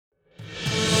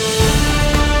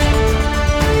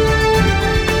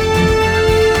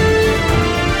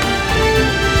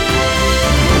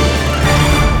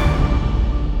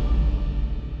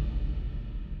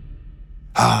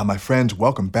my friends?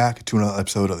 Welcome back to another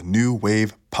episode of the New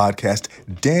Wave Podcast.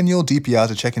 Daniel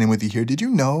DiPiazza checking in with you here. Did you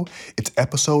know it's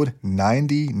episode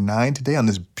 99 today on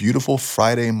this beautiful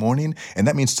Friday morning? And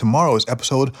that means tomorrow is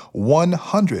episode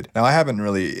 100. Now, I haven't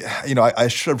really, I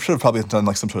should have probably done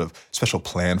like some sort of special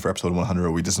plan for episode 100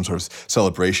 or we did some sort of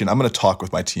celebration. I'm going to talk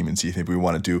with my team and see if maybe we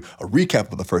want to do a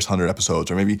recap of the first 100 episodes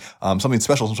or maybe something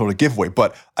special, some sort of giveaway.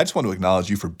 But I just want to acknowledge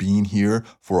you for being here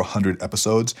for 100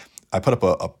 episodes. I put up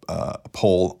a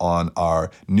poll on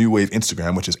our New Wave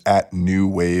Instagram, which is at New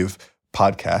Wave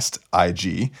Podcast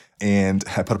IG. And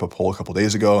I put up a poll a couple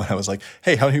days ago, and I was like,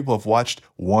 hey, how many people have watched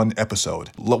one episode,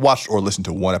 watched or listened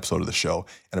to one episode of the show?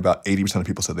 And about 80% of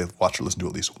people said they've watched or listened to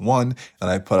at least one.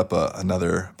 And I put up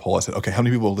another poll. I said, okay, how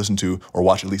many people have listened to or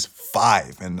watched at least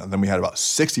 5? And then we had about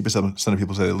 60% of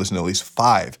people say they listened to at least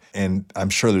 5. And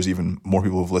I'm sure there's even more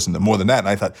people who've listened to more than that. And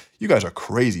I thought, you guys are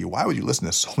crazy. Why would you listen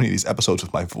to so many of these episodes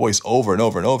with my voice over and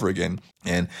over and over again?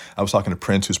 And I was talking to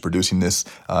Prince, who's producing this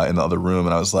in the other room.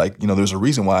 And I was like, there's a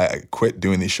reason why I quit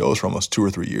doing these shows for almost 2 or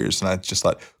 3 years. And I just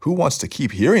thought, who wants to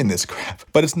keep hearing this crap?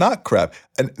 But it's not crap.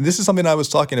 And this is something I was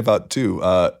talking about too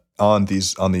on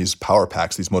these power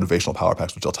packs, these motivational power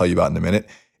packs, which I'll tell you about in a minute.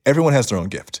 Everyone has their own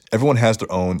gift. Everyone has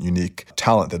their own unique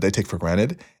talent that they take for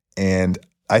granted. And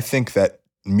I think that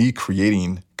me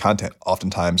creating content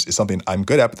oftentimes is something I'm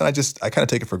good at, but then I kind of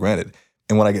take it for granted.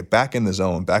 And when I get back in the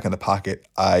zone, back in the pocket,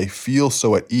 I feel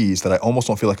so at ease that I almost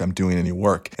don't feel like I'm doing any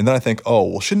work. And then I think, oh,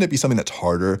 well, shouldn't it be something that's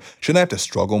harder? Shouldn't I have to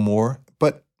struggle more?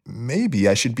 But maybe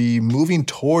I should be moving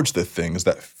towards the things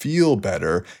that feel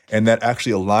better and that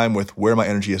actually align with where my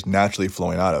energy is naturally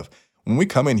flowing out of. When we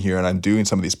come in here and I'm doing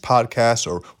some of these podcasts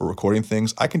or we're recording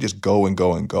things, I can just go and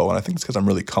go and go. And I think it's because I'm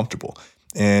really comfortable.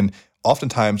 And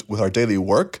oftentimes with our daily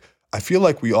work, I feel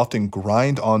like we often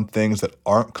grind on things that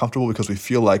aren't comfortable because we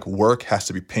feel like work has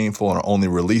to be painful and our only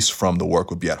release from the work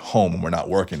would be at home when we're not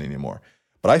working anymore.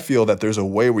 But I feel that there's a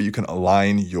way where you can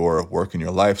align your work and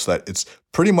your life so that it's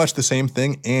pretty much the same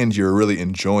thing and you're really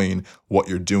enjoying what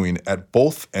you're doing at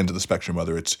both ends of the spectrum,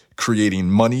 whether it's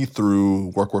creating money through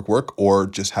work, or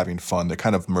just having fun. They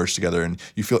kind of merge together and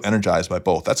you feel energized by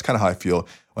both. That's kind of how I feel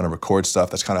when I record stuff.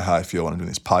 That's kind of how I feel when I'm doing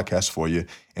these podcasts for you.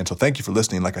 And so thank you for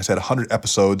listening. Like I said, 100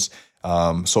 episodes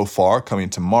so far coming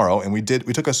tomorrow. And we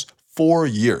took us 4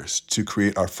 years to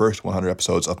create our first 100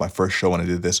 episodes of my first show when I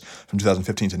did this from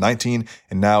 2015 to 19.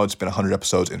 And now it's been 100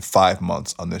 episodes in 5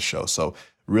 months on this show. So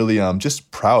really, I'm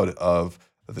just proud of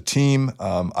the team.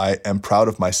 I am proud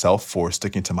of myself for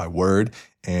sticking to my word.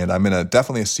 And I'm in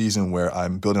definitely a season where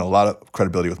I'm building a lot of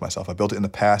credibility with myself. I built it in the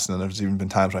past, and then there's even been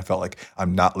times where I felt like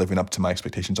I'm not living up to my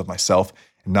expectations of myself.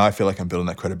 And now I feel like I'm building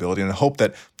that credibility. And I hope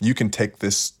that you can take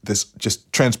this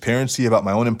just transparency about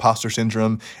my own imposter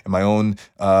syndrome and my own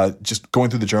just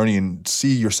going through the journey and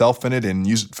see yourself in it and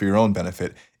use it for your own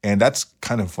benefit. And that's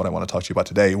kind of what I want to talk to you about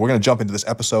today. We're going to jump into this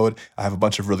episode. I have a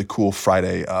bunch of really cool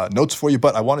Friday notes for you,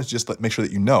 but I wanted to just make sure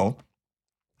that you know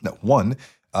that one,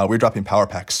 we're dropping Power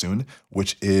Packs soon,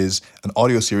 which is an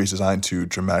audio series designed to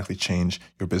dramatically change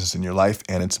your business and your life.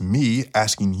 And it's me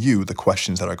asking you the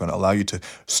questions that are going to allow you to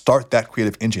start that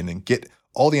creative engine and get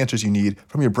all the answers you need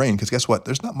from your brain. Because guess what?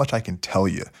 There's not much I can tell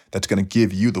you that's going to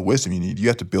give you the wisdom you need. You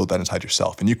have to build that inside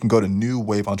yourself. And you can go to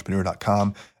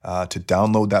newwaveentrepreneur.com to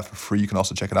download that for free. You can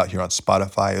also check it out here on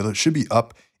Spotify. It should be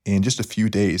up in just a few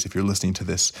days if you're listening to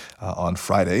this on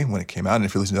Friday when it came out. And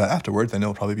if you're listening to that afterwards, then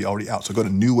it'll probably be already out. So go to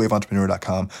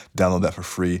newwaveentrepreneur.com, download that for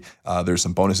free. There's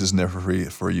some bonuses in there for free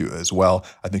for you as well.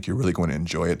 I think you're really going to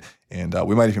enjoy it. And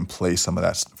we might even play some of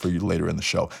that for you later in the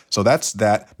show. So that's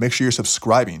that. Make sure you're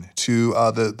subscribing to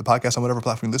the podcast on whatever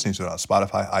platform you're listening to it on,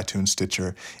 Spotify, iTunes,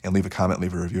 Stitcher, and leave a comment,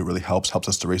 leave a review. It really helps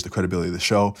us to raise the credibility of the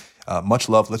show. Much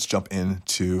love. Let's jump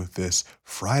into this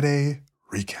Friday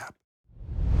recap.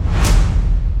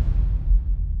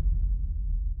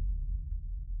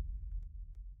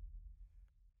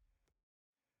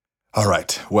 All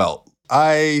right. Well,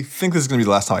 I think this is going to be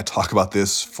the last time I talk about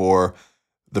this for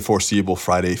the foreseeable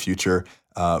Friday future.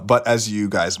 But as you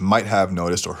guys might have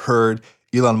noticed or heard,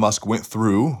 Elon Musk went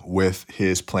through with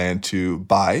his plan to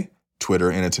buy Twitter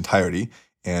in its entirety.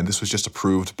 And this was just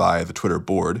approved by the Twitter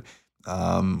board.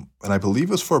 And I believe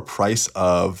it was for a price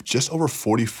of just over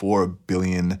 $44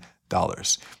 billion.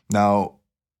 Now,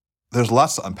 there's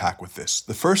lots to unpack with this.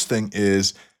 The first thing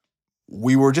is,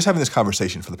 we were just having this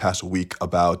conversation for the past week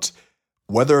about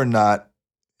whether or not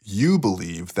you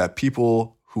believe that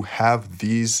people who have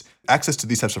these access to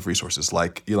these types of resources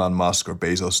like Elon Musk or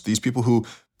Bezos, these people who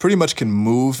pretty much can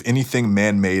move anything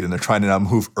man-made and they're trying to now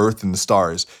move Earth and the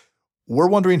stars, we're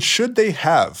wondering, should they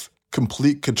have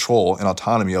complete control and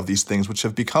autonomy of these things which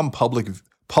have become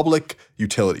public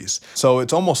utilities? So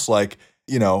it's almost like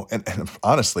and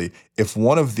honestly, if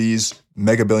one of these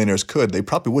mega billionaires could, they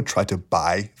probably would try to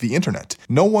buy the internet.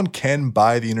 No one can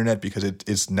buy the internet because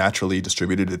it's naturally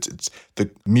distributed. It's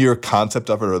the mere concept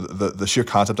of it, or the sheer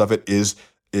concept of it is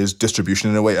distribution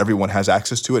in a way. Everyone has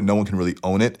access to it. No one can really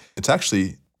own it. It's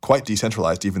actually quite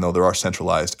decentralized, even though there are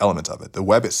centralized elements of it. The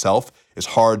web itself is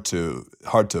hard to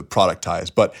productize,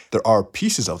 but there are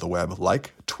pieces of the web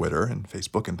like Twitter and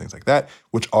Facebook and things like that,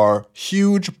 which are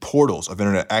huge portals of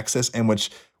internet access and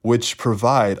which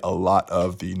provide a lot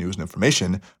of the news and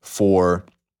information for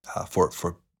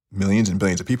millions and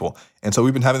billions of people. And so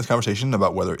we've been having this conversation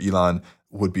about whether Elon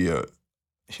would be a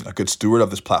good steward of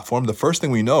this platform. The first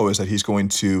thing we know is that he's going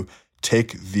to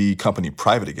take the company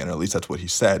private again, or at least that's what he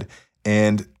said.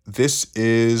 And this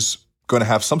is going to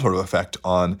have some sort of effect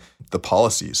on the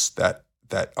policies that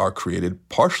are created,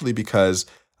 partially because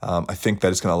I think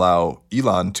that it's going to allow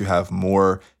Elon to have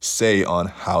more say on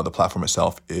how the platform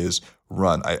itself is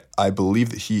run. I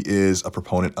believe that he is a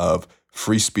proponent of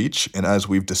free speech. And as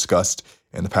we've discussed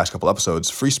in the past couple episodes,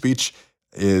 free speech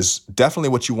is definitely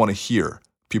what you want to hear.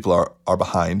 People are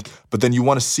behind, but then you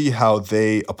want to see how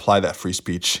they apply that free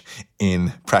speech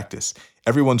in practice.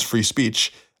 Everyone's free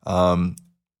speech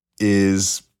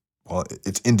it's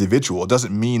individual. It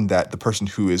doesn't mean that the person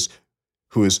who is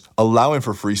allowing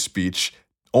for free speech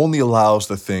only allows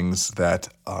the things that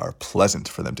are pleasant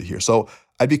for them to hear. So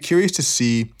I'd be curious to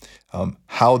see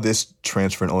how this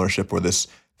transfer in ownership, or this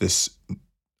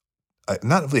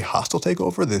not really hostile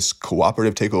takeover, this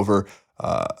cooperative takeover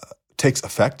takes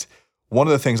effect. One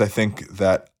of the things I think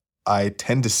that I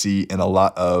tend to see in a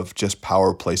lot of just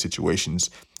power play situations,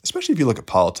 especially if you look at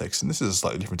politics, and this is a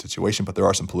slightly different situation, but there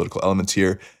are some political elements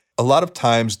here. A lot of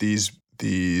times these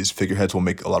figureheads will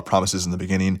make a lot of promises in the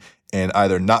beginning and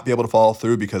either not be able to follow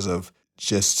through because of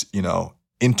just,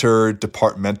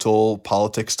 interdepartmental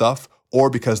politics stuff, or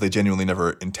because they genuinely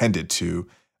never intended to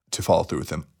follow through with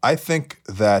them. I think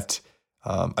that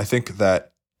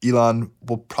Elon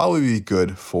will probably be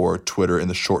good for Twitter in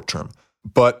the short term,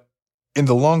 but in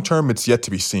the long term, it's yet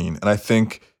to be seen. And I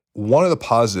think one of the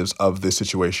positives of this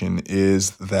situation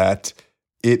is that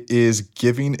it is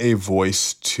giving a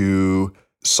voice to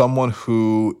someone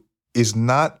who is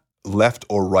not left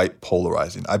or right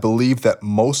polarizing. I believe that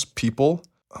most people,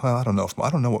 I don't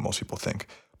know what most people think,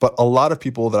 but a lot of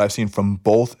people that I've seen from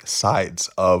both sides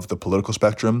of the political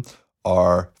spectrum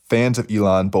are fans of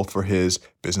Elon, both for his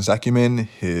business acumen,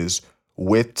 his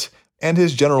wit, and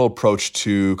his general approach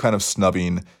to kind of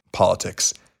snubbing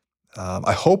politics.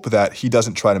 I hope that he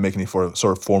doesn't try to make any sort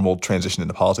of formal transition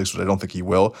into politics, which I don't think he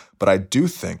will, but I do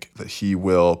think that he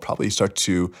will probably start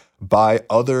to buy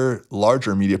other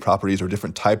larger media properties or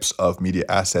different types of media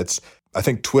assets. I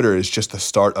think Twitter is just the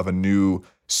start of a new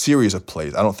series of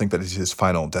plays. I don't think that is his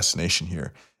final destination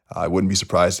here. I wouldn't be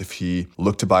surprised if he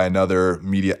looked to buy another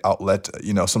media outlet,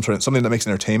 something that makes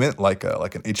entertainment, like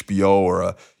an HBO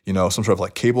or some sort of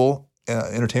like cable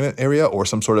entertainment area, or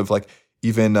some sort of like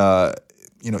even a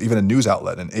news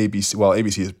outlet, an ABC. Well,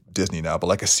 ABC is Disney now, but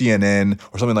like a CNN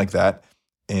or something like that.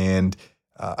 And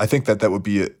I think that would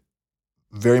be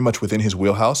very much within his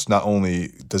wheelhouse. Not only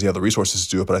does he have the resources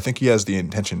to do it, but I think he has the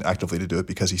intention actively to do it,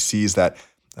 because he sees that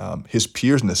his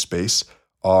peers in this space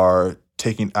are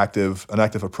taking an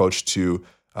active approach to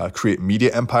create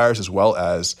media empires as well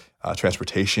as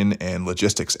transportation and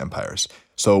logistics empires.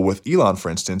 So with Elon, for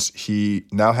instance, he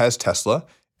now has Tesla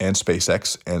and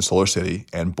SpaceX and SolarCity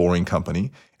and Boring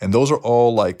Company, and those are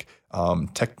all like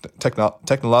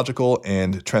technological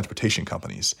and transportation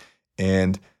companies.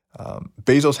 And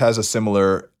Bezos has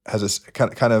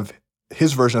kind of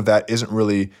his version of that isn't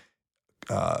really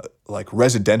like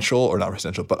residential, or not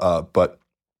residential, but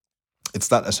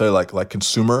it's not necessarily like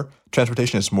consumer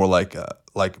transportation. It's more like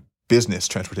business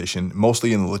transportation,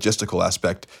 mostly in the logistical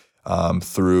aspect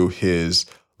through his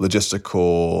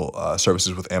logistical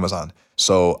services with Amazon.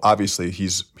 So obviously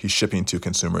he's shipping to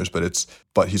consumers,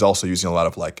 but he's also using a lot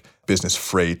of like business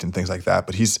freight and things like that.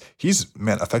 But he's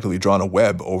effectively drawn a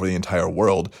web over the entire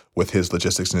world with his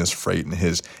logistics and his freight and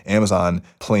his Amazon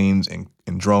planes and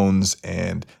drones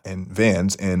and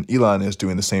vans. And Elon is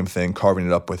doing the same thing, carving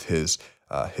it up with his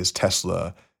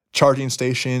Tesla charging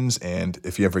stations, and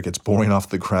if he ever gets boring off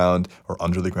the ground, or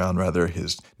under the ground rather,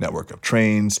 his network of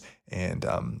trains. And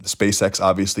SpaceX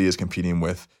obviously is competing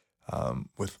with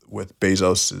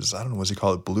Bezos's, I don't know, what's he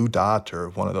call it, Blue Dot, or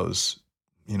one of those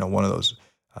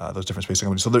different space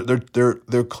companies. So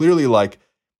they're clearly like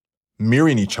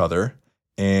mirroring each other,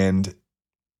 and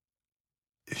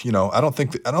I don't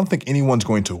think anyone's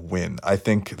going to win. I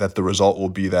think that the result will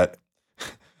be that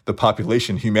the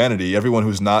population, humanity, everyone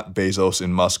who's not Bezos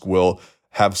and Musk will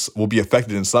will be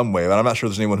affected in some way, but I'm not sure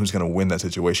there's anyone who's going to win that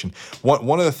situation.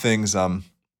 One of the things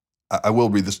I will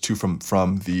read this too from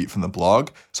the blog.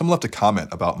 Someone left a comment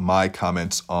about my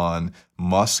comments on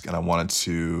Musk, and I wanted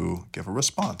to give a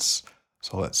response.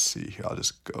 So let's see here. I'll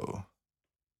just go.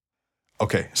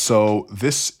 Okay, so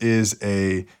this is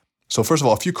so first of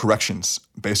all, a few corrections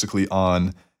basically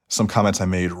on some comments I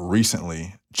made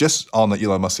recently, just on the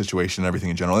Elon Musk situation and everything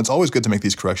in general. It's always good to make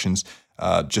these corrections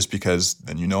just because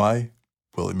then I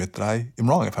will admit that I am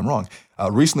wrong if I'm wrong.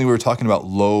 Recently, we were talking about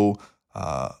low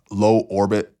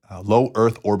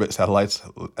Earth orbit satellites,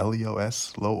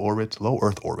 LEOS, low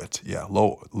Earth orbit. Yeah,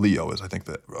 LEO is, I think,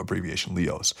 the abbreviation,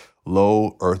 LEOs,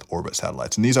 low Earth orbit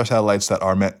satellites. And these are satellites that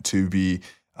are meant to be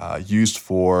used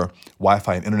for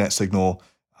Wi-Fi and internet signal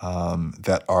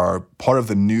that are part of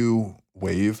the new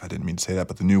wave. I didn't mean to say that,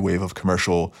 but the new wave of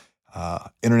commercial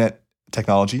internet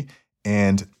technology.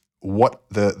 And what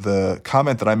the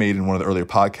comment that I made in one of the earlier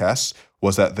podcasts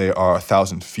was that they are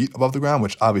 1,000 feet above the ground,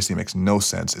 which obviously makes no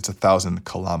sense. It's 1,000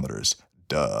 kilometers,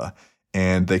 duh.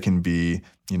 And they can be,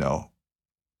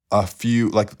 a few,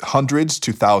 like hundreds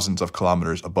to thousands of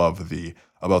kilometers above the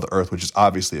Earth, which is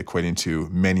obviously equating to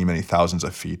many, many thousands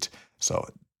of feet. So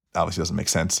it obviously doesn't make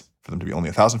sense for them to be only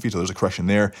 1,000 feet. So there's a correction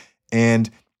there. And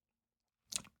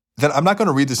then I'm not going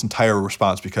to read this entire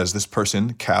response because this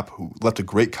person, Cap, who left a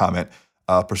great comment,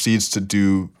 proceeds to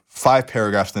do 5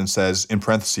 paragraphs, then says, in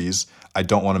parentheses, I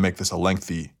don't want to make this a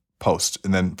lengthy post,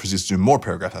 and then proceeds to do more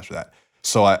paragraphs after that.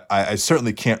 So I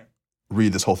certainly can't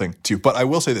read this whole thing to you. But I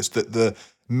will say this, the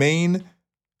main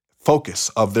focus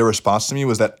of their response to me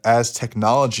was that as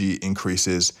technology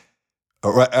increases,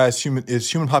 or as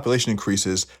human population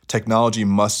increases, technology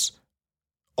must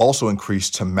also increase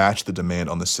to match the demand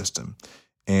on the system.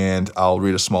 And I'll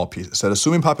read a small piece. It said,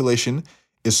 assuming population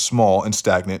is small and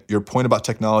stagnant, your point about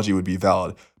technology would be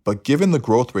valid. But given the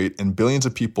growth rate and billions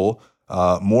of people,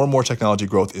 more and more technology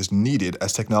growth is needed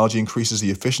as technology increases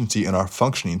the efficiency in our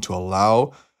functioning to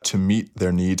allow to meet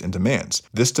their needs and demands.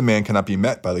 This demand cannot be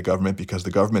met by the government because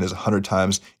the government is 100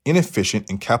 times inefficient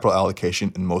in capital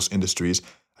allocation in most industries.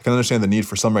 I can understand the need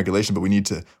for some regulation, but we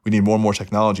need more and more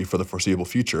technology for the foreseeable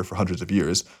future for hundreds of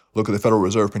years. Look at the Federal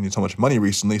Reserve printing so much money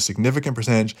recently. Significant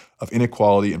percentage of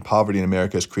inequality and poverty in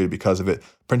America is created because of it.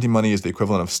 Printing money is the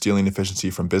equivalent of stealing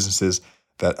efficiency from businesses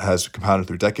that has compounded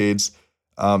through decades.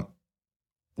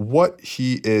 What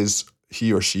he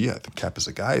or she, I think Cap is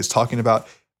a guy, is talking about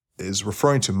is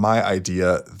referring to my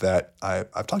idea that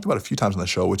I've talked about a few times on the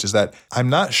show, which is that I'm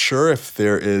not sure if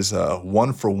there is a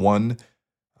one-for-one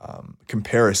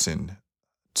comparison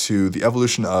to the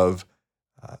evolution of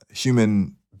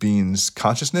human beings'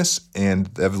 consciousness and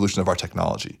the evolution of our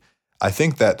technology. I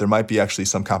think that there might be actually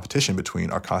some competition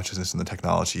between our consciousness and the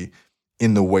technology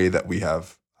in the way that we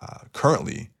have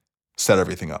currently set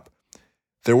everything up.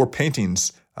 There were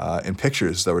paintings and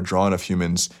pictures that were drawn of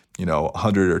humans,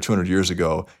 100 or 200 years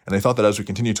ago, and they thought that as we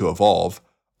continue to evolve,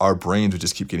 our brains would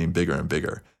just keep getting bigger and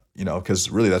bigger. Because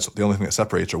really that's the only thing that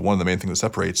separates, or one of the main things that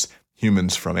separates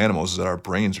humans from animals, is that our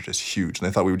brains are just huge. And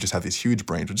they thought we would just have these huge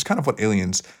brains, which is kind of what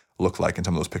aliens look like in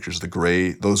some of those pictures,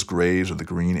 those grays or the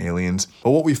green aliens.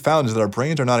 But what we found is that our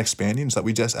brains are not expanding, is that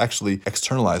we just actually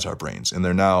externalize our brains, and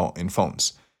they're now in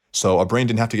phones. So our brain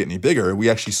didn't have to get any bigger. We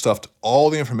actually stuffed all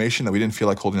the information that we didn't feel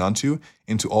like holding on to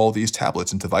into all these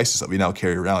tablets and devices that we now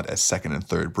carry around as second and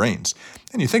third brains.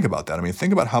 And you think about that.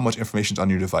 Think about how much information is on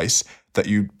your device that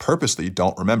you purposely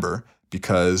don't remember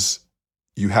because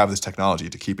you have this technology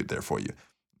to keep it there for you.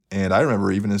 And I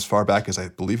remember even as far back as I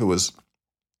believe it was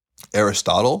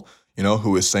Aristotle,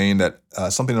 who was saying that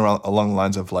something along the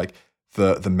lines of like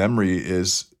the memory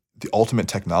is the ultimate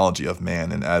technology of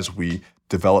man. And as we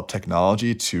develop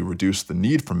technology to reduce the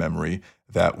need for memory,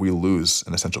 that we lose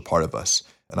an essential part of us.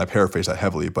 And I paraphrase that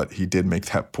heavily, but he did make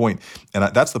that point. And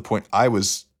that's the point I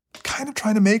was kind of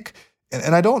trying to make.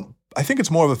 And I think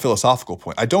it's more of a philosophical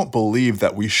point. I don't believe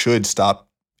that we should stop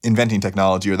inventing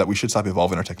technology or that we should stop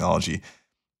evolving our technology.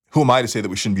 Who am I to say that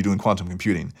we shouldn't be doing quantum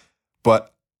computing?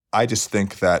 But I just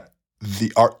think that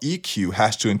our EQ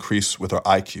has to increase with our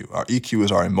IQ. Our EQ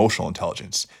is our emotional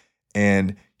intelligence.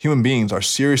 And human beings are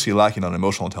seriously lacking on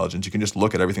emotional intelligence. You can just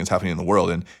look at everything that's happening in the world,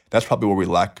 and that's probably where we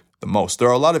lack the most. There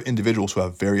are a lot of individuals who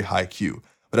have very high IQ,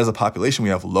 but as a population, we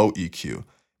have low EQ.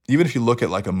 Even if you look at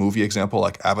like a movie example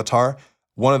like Avatar,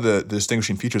 one of the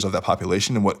distinguishing features of that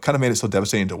population and what kind of made it so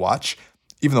devastating to watch,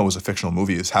 even though it was a fictional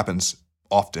movie, this happens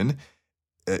often,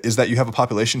 is that you have a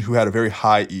population who had a very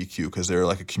high EQ because they're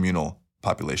like a communal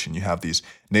population. You have these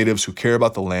natives who care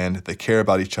about the land, they care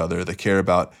about each other, they care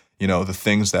about the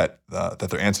things that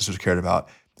their ancestors cared about.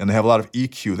 and they have a lot of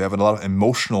EQ. They have a lot of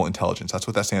emotional intelligence. That's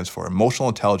what that stands for, emotional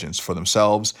intelligence for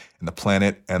themselves and the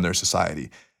planet and their society.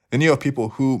 Then you have people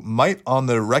who might on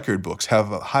their record books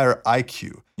have a higher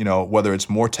IQ, whether it's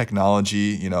more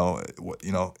technology,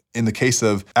 in the case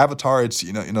of Avatar, it's,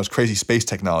 it's crazy space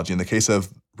technology. In the case of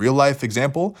real life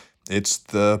example, it's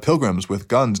the pilgrims with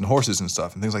guns and horses and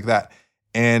stuff and things like that.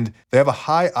 And they have a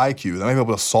high IQ. They might be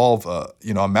able to solve a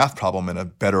math problem in a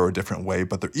better or different way,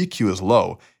 but their EQ is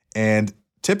low. And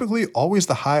typically always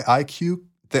the high IQ,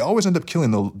 they always end up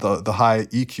killing the high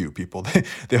EQ people.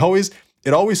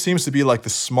 It always seems to be like the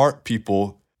smart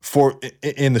people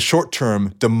in the short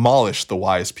term demolish the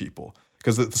wise people,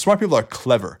 because the smart people are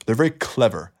clever. They're very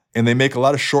clever and they make a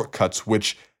lot of shortcuts,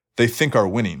 which they think are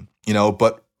winning,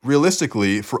 but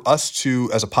realistically for us to,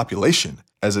 as a population,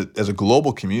 as a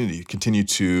global community, continue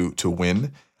to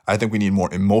win, I think we need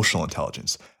more emotional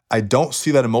intelligence. I don't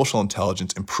see that emotional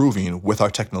intelligence improving with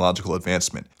our technological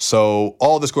advancement. So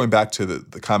all this going back to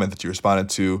the comment that you responded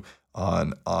to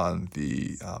on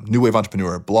the New Wave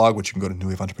Entrepreneur blog, which you can go to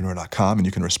newwaveentrepreneur.com and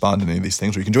you can respond to any of these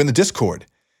things, or you can join the Discord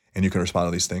and you can respond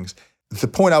to these things. The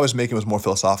point I was making was more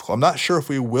philosophical. I'm not sure if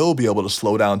we will be able to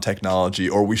slow down technology,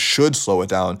 or we should slow it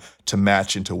down to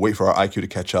match and to wait for our IQ to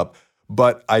catch up.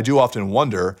 But I do often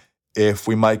wonder if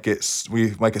we might get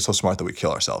so smart that we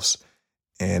kill ourselves.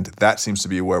 And that seems to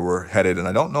be where we're headed. And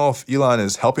I don't know if Elon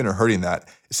is helping or hurting that.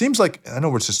 It seems like, I know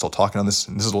we're just still talking on this,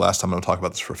 and this is the last time I'm going to talk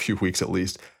about this for a few weeks at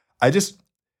least.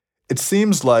 It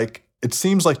seems like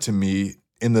to me,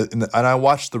 and I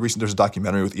watched there's a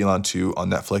documentary with Elon too on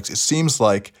Netflix. It seems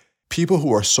like people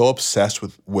who are so obsessed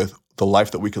with the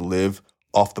life that we could live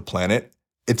off the planet,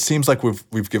 it seems like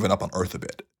we've given up on Earth a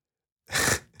bit.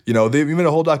 They made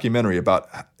a whole documentary about,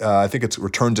 I think it's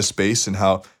Return to Space, and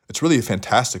how it's really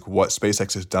fantastic what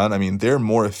SpaceX has done. I mean, they're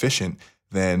more efficient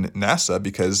than NASA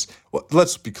because, well,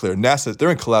 let's be clear, NASA, they're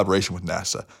in collaboration with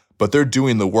NASA, but they're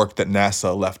doing the work that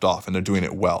NASA left off, and they're doing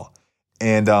it well.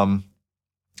 And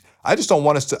I just don't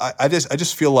want us to, I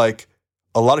just feel like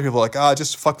a lot of people are like,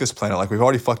 just fuck this planet. Like, we've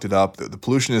already fucked it up. The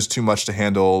pollution is too much to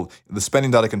handle. The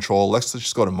spending's out of control. Let's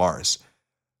just go to Mars.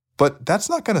 But that's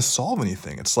not going to solve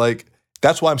anything. It's like,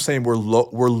 that's why I'm saying we're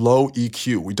low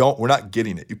EQ. We're not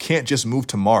getting it. You can't just move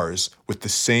to Mars with the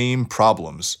same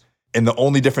problems, and the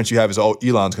only difference you have is,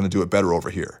 Elon's going to do it better over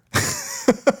here.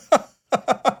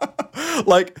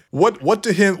 Like, what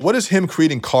does him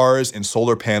creating cars and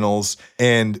solar panels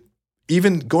and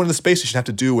even going to the space station have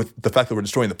to do with the fact that we're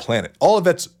destroying the planet? All of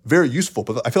that's very useful,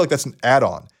 but I feel like that's an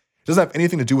add-on. It doesn't have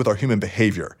anything to do with our human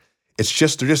behavior. They're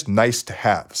just nice to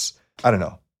haves. I don't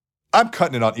know. I'm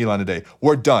cutting it on Elon today.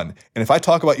 We're done. And if I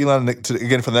talk about Elon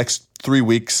again for the next 3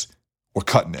 weeks, we're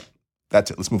cutting it.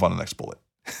 That's it. Let's move on to the next bullet.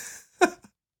 I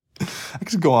could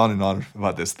just go on and on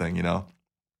about this thing, And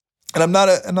I'm not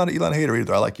an Elon hater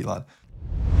either. I like Elon.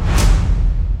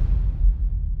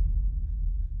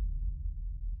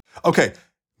 Okay,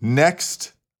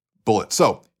 next bullet.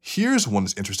 So here's one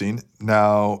that's interesting.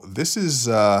 Now, this is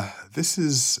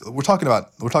we're talking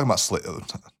about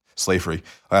slavery.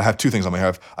 I have two things on my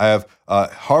head. I have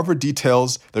Harvard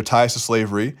details their ties to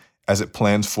slavery as it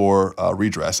plans for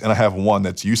redress, and I have one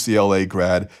that's UCLA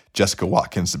grad Jessica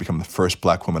Watkins to become the first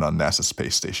Black woman on NASA's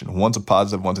space station. One's a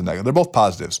positive, one's a negative. They're both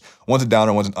positives. One's a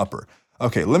downer, one's an upper.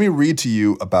 Okay, let me read to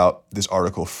you about this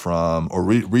article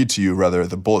read to you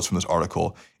the bullets from this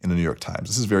article in the New York Times.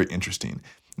 This is very interesting.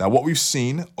 Now, what we've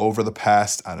seen over the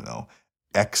past,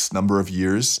 X number of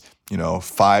years,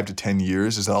 5 to 10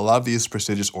 years, is that a lot of these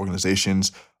prestigious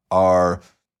organizations are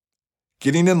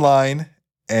getting in line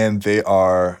and they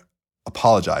are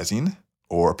apologizing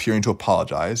or appearing to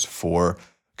apologize for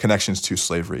connections to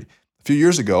slavery. A few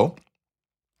years ago,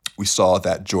 we saw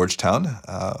that Georgetown,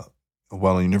 a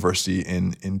well-known university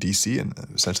in D.C., and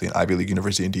essentially an Ivy League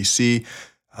university in D.C.,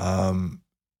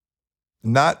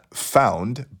 not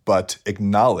found, but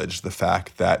acknowledged the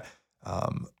fact that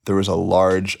there was a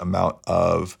large amount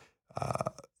of,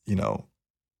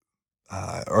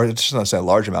 or it's just not say a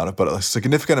large amount of, but a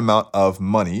significant amount of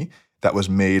money that was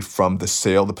made from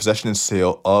the possession and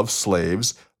sale of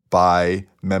slaves by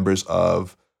members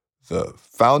of the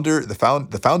founders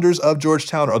of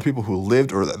Georgetown, or other people who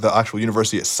lived, or the actual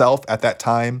university itself at that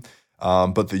time.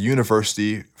 But the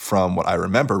university, from what I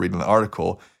remember reading the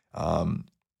article,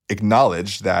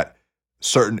 acknowledged that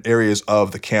certain areas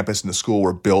of the campus and the school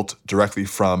were built directly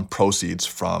from proceeds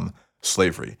from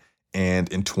slavery.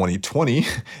 And in 2020,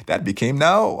 that became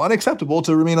now unacceptable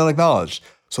to remain unacknowledged.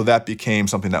 So that became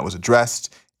something that was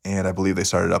addressed, and I believe they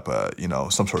started up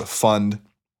some sort of fund.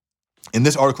 In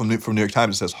this article from New York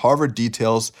Times, it says, Harvard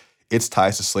details its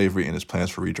ties to slavery and its plans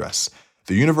for redress.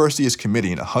 The university is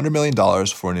committing $100 million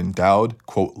for an endowed,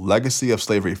 quote, legacy of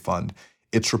slavery fund.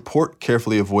 Its report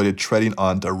carefully avoided treading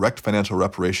on direct financial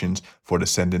reparations for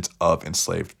descendants of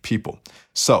enslaved people.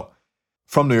 So,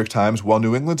 from New York Times, while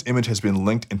New England's image has been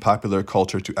linked in popular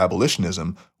culture to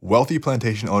abolitionism, wealthy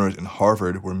plantation owners in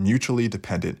Harvard were mutually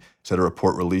dependent, said a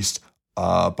report released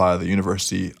by the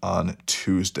university on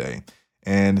Tuesday.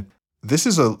 And this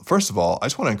is first of all, I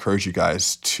just want to encourage you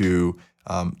guys to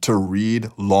read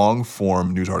long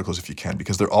form news articles if you can,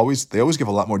 because they always give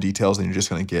a lot more details than you're just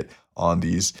going to get on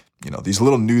these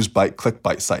little news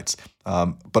clickbait sites.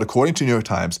 But according to New York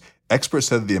Times, experts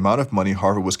said that the amount of money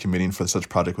Harvard was committing for such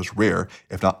project was rare,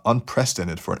 if not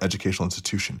unprecedented, for an educational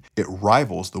institution. It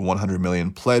rivals the $100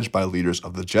 million pledged by leaders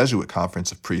of the Jesuit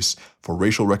Conference of Priests for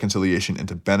racial reconciliation and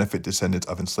to benefit descendants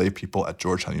of enslaved people at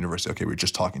Georgetown University. Okay, we were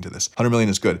just talking to this. $100 million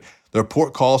is good. The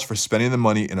report calls for spending the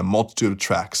money in a multitude of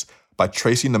tracks: by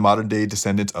tracing the modern-day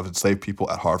descendants of enslaved people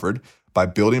at Harvard, by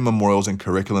building memorials and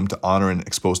curriculum to honor and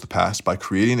expose the past, by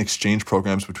creating exchange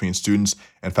programs between students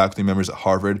and faculty members at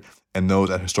Harvard and those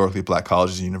at historically black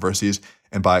colleges and universities,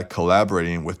 and by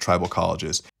collaborating with tribal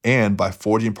colleges, and by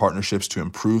forging partnerships to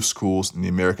improve schools in the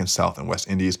American South and West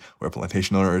Indies, where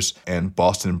plantation owners and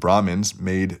Boston Brahmins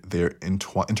made their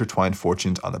intertwined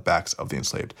fortunes on the backs of the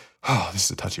enslaved. Oh, this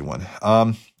is a touchy one.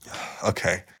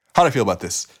 Okay, how do I feel about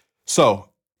this? So,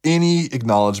 any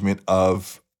acknowledgement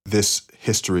of this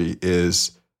history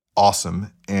is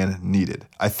awesome and needed.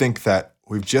 I think that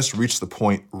we've just reached the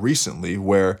point recently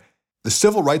where the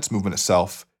civil rights movement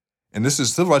itself, and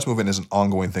civil rights movement is an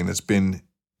ongoing thing that's been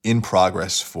in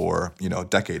progress for,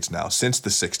 decades now, since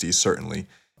the 60s, certainly,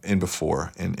 and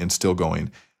before, and still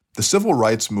going. The civil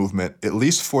rights movement, at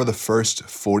least for the first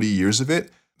 40 years of it,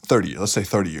 30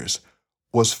 years,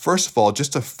 was first of all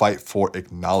just a fight for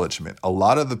acknowledgement. A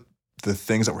lot of the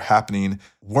things that were happening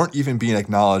weren't even being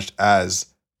acknowledged as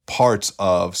parts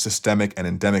of systemic and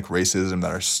endemic racism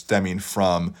that are stemming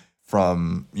from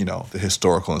the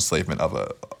historical enslavement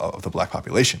of the black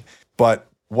population. But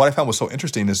what I found was so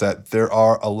interesting is that there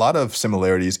are a lot of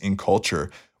similarities in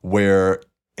culture where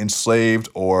enslaved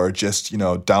or just,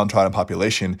 downtrodden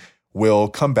population will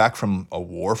come back from a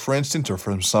war, for instance, or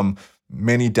from some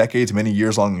many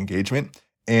years long engagement.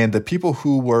 And the people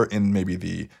who were in maybe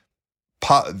the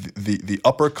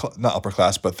not upper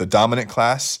class, but the dominant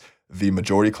class, the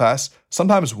majority class,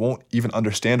 sometimes won't even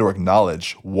understand or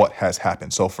acknowledge what has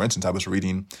happened. So, for instance, I was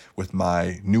reading with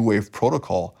my New Wave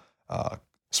Protocol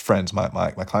friends, my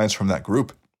clients from that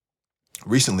group.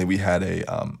 Recently, we had a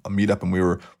meetup, and we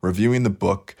were reviewing the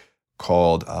book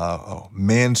called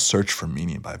Man's Search for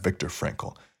Meaning by Viktor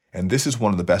Frankl. And this is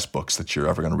one of the best books that you're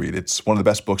ever going to read. It's one of the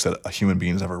best books that a human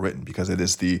being has ever written, because it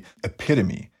is the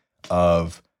epitome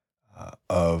of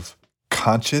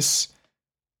conscious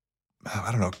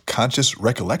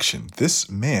recollection. This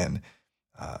man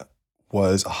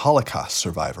was a Holocaust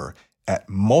survivor at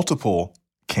multiple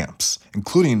camps,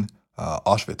 including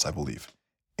Auschwitz, I believe.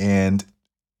 And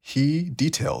he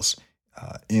details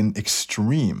in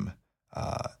extreme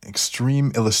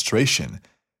illustration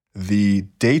the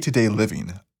day-to-day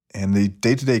living and the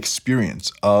day-to-day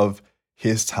experience of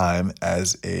his time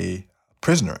as a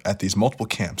prisoner at these multiple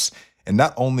camps. And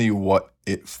not only what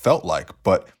it felt like,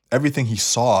 but everything he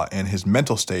saw, and his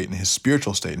mental state and his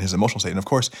spiritual state and his emotional state. And of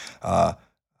course,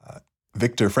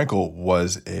 Viktor Frankl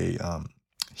was a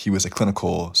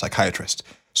clinical psychiatrist.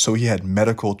 So he had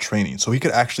medical training. So he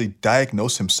could actually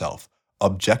diagnose himself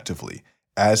objectively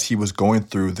as he was going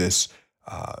through this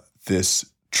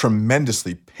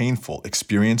tremendously painful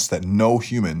experience that no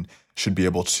human should be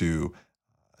able to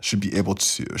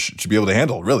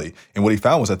handle, really. And what he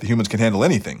found was that the humans can handle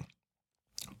anything.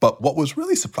 But what was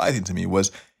really surprising to me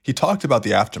was he talked about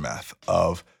the aftermath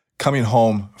of coming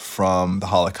home from the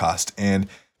Holocaust, and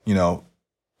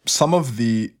some of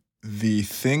the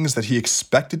things that he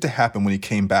expected to happen when he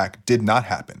came back did not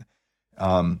happen.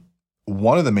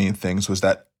 One of the main things was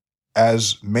that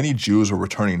as many Jews were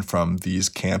returning from these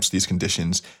camps, these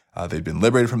conditions, they'd been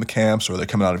liberated from the camps, or they're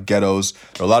coming out of ghettos.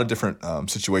 There are a lot of different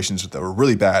situations that were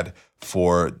really bad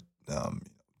for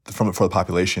the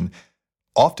population.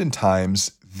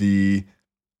 Oftentimes, the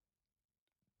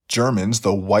Germans,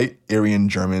 the white Aryan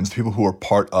Germans, the people who were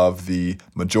part of the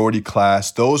majority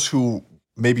class, those who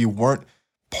maybe weren't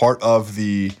part of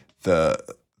the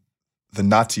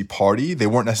Nazi Party, they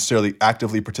weren't necessarily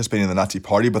actively participating in the Nazi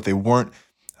Party, but they weren't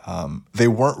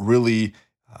really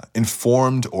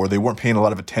informed, or they weren't paying a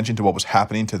lot of attention to what was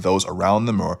happening to those around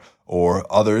them, or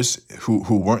others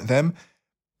who weren't them.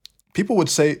 People would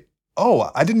say,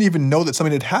 "Oh, I didn't even know that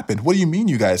something had happened. What do you mean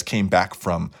you guys came back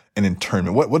from an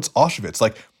internment? What's Auschwitz?"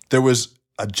 Like, there was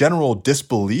a general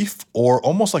disbelief or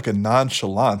almost like a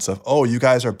nonchalance of, oh, you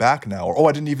guys are back now, or oh,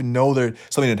 I didn't even know there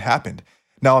something had happened.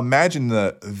 Now imagine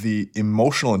the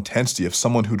emotional intensity of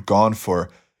someone who'd gone for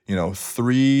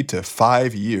 3 to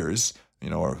 5 years,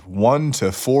 or 1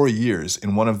 to 4 years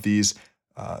in one of these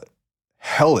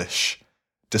hellish,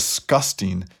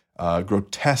 disgusting,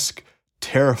 grotesque,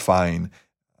 terrifying,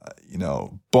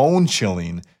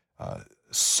 bone-chilling,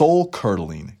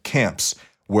 soul-curdling camps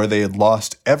where they had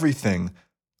lost everything,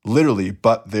 literally,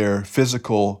 but their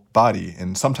physical body,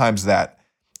 and sometimes that,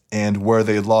 and where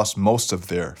they had lost most of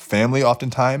their family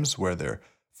oftentimes, where their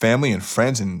family and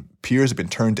friends and peers have been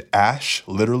turned to ash,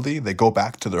 literally. They go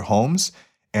back to their homes,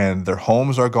 and their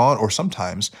homes are gone, or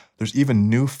sometimes there's even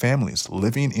new families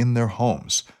living in their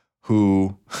homes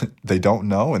who they don't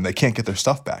know and they can't get their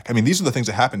stuff back. I mean, these are the things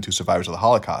that happen to survivors of the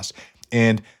Holocaust.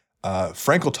 And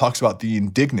Frankl talks about the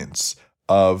indignance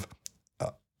of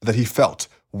that he felt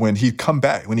when he'd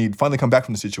finally come back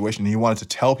from the situation. He wanted to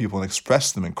tell people and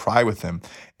express them and cry with them,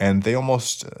 and they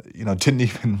almost didn't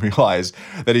even realize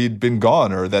that he'd been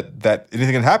gone, or that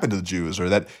anything had happened to the Jews, or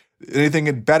that anything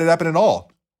bad had happened at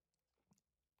all.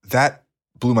 That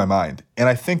blew my mind, and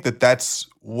I think that that's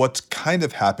what's kind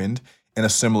of happened in a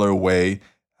similar way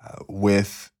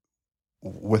with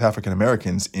African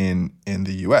Americans in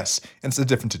the U.S. And it's a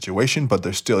different situation, but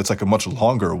it's like a much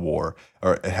longer war,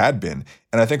 or it had been.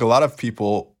 And I think a lot of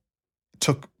people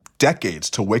took decades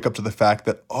to wake up to the fact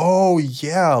that, oh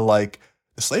yeah, like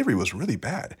slavery was really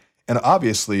bad. And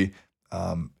obviously,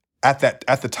 at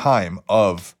the time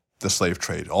of the slave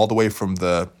trade, all the way from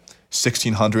the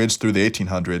 1600s through the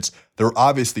 1800s, there were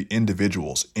obviously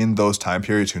individuals in those time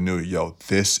periods who knew, yo,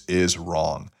 this is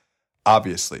wrong,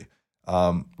 obviously.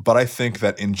 But I think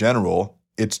that in general,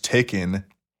 it's taken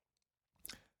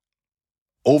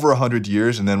over 100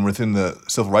 years, and then within the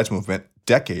civil rights movement,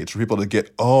 decades for people to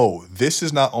get, oh, this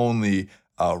is not only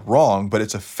wrong, but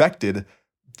it's affected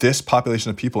this population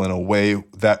of people in a way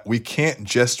that we can't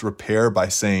just repair by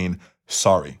saying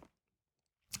sorry.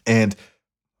 And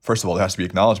first of all, there has to be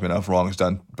acknowledgement of wrongs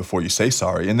done before you say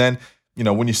sorry. And then,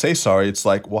 when you say sorry, it's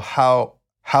like, well,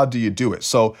 how do you do it?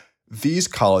 So these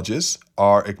colleges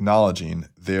are acknowledging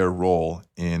their role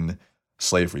in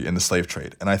slavery, in the slave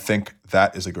trade. And I think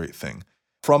that is a great thing.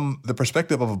 From the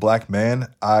perspective of a Black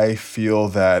man, I feel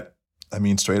that,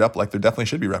 straight up, like there definitely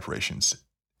should be reparations.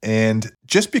 And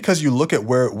just because you look at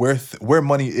where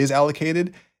money is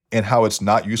allocated and how it's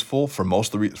not useful for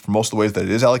most of the ways that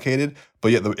it is allocated,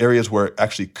 but yet the areas where it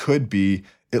actually could be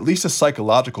at least a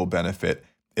psychological benefit,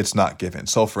 it's not given.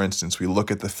 So for instance, we look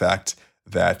at the fact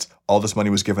that all this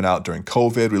money was given out during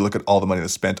COVID. We look at all the money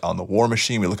that's spent on the war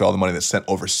machine. We look at all the money that's sent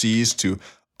overseas to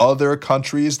other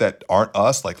countries that aren't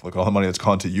us, like look at all the money that's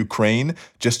gone to Ukraine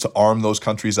just to arm those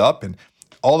countries up, and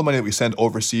all the money that we send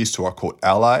overseas to our, quote,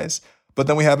 allies. But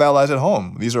then we have allies at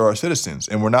home. These are our citizens,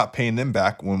 and we're not paying them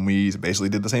back when we basically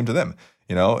did the same to them,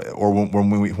 or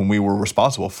when we were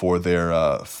responsible for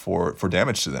their for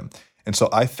damage to them. And so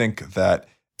I think that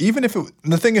even if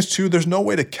the thing is too, there's no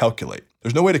way to calculate.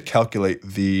 There's no way to calculate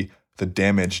the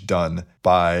damage done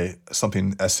by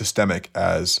something as systemic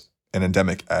as an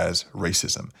endemic as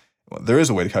racism. Well, there is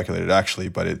a way to calculate it actually,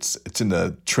 but it's in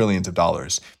the trillions of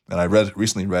dollars. And I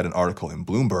recently read an article in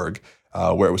Bloomberg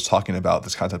where it was talking about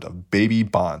this concept of baby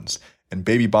bonds. And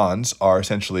baby bonds are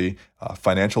essentially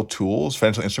financial tools,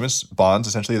 financial instruments, bonds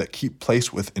essentially that keep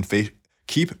pace with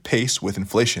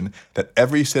inflation that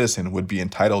every citizen would be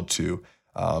entitled to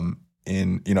at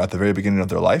the very beginning of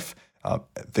their life.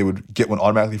 They would get one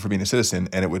automatically for being a citizen,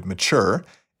 and it would mature.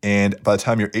 And by the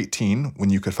time you're 18, when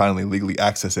you could finally legally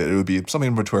access it, it would be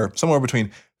somewhere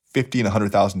between $50,000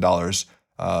 and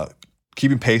 $100,000,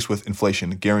 keeping pace with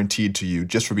inflation, guaranteed to you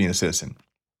just for being a citizen.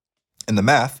 And the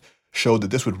math showed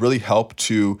that this would really help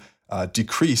to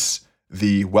decrease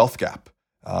the wealth gap,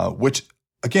 which,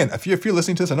 again, if you're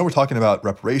listening to this, I know we're talking about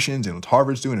reparations and what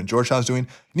Harvard's doing and Georgetown's doing.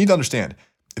 You need to understand,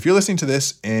 if you're listening to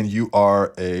this and you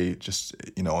are a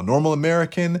normal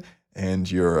American,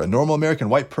 and you're a normal American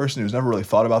white person who's never really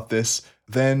thought about this,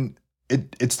 then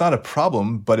it's not a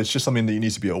problem, but it's just something that you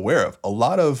need to be aware of. A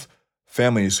lot of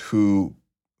families a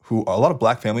lot of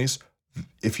Black families,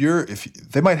 if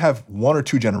they might have 1 or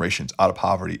 2 generations out of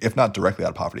poverty, if not directly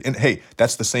out of poverty. And hey,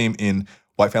 that's the same in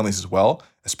white families as well,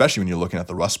 especially when you're looking at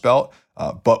the Rust Belt.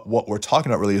 But what we're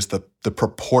talking about really is the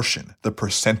proportion, the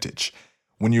percentage.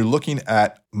 When you're looking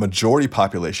at majority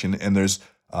population and there's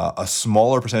a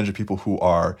smaller percentage of people who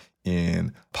are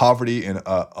in poverty, and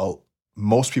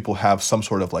most people have some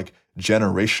sort of like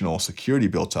generational security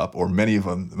built up, or many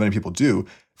people do,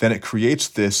 then it creates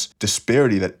this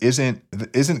disparity that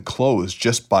isn't closed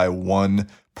just by one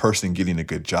person getting a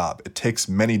good job. It takes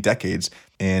many decades.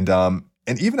 And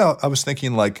even I was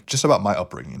thinking like just about my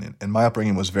upbringing, and my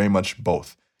upbringing was very much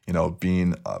both,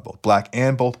 being both black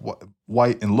and both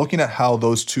white, and looking at how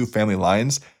those two family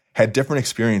lines had different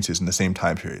experiences in the same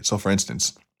time period. So for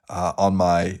instance, on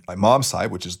my mom's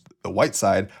side, which is the white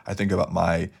side, I think about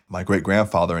my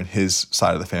great-grandfather and his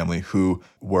side of the family who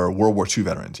were World War II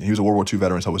veterans. And he was a World War II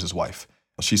veteran, so was his wife.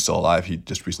 She's still alive. He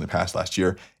just recently passed last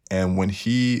year. And when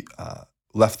he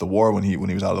left the war, when he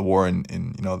was out of the war in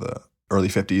the early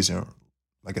 50s,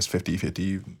 I guess 50,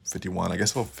 51, I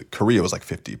guess Korea was like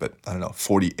 50, but I don't know,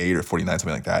 48 or 49,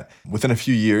 something like that. Within a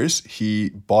few years, he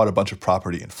bought a bunch of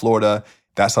property in Florida.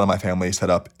 That side of my family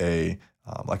set up a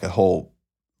whole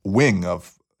wing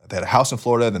of, they had a house in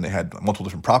Florida, then they had multiple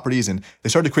different properties, and they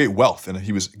started to create wealth. And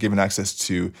he was given access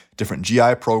to different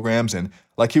GI programs. And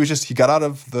like he got out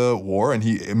of the war and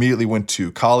he immediately went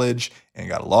to college and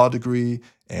got a law degree.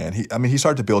 And he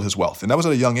started to build his wealth. And that was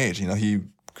at a young age. He was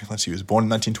born in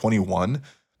 1921.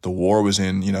 The war was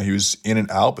in, he was in and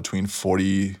out between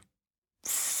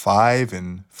 45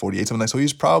 and 48, something like that. So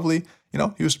he's probably,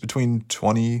 he was between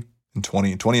 20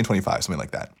 and 25, something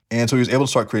like that. And so he was able to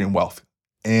start creating wealth.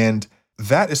 And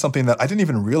that is something that I didn't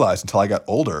even realize until I got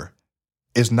older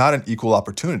is not an equal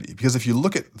opportunity. Because if you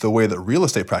look at the way that real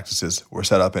estate practices were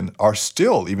set up and are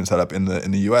still even set up in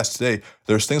the US today,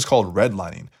 there's things called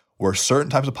redlining, where certain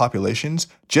types of populations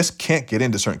just can't get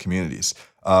into certain communities,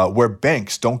 where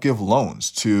banks don't give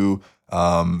loans to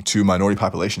minority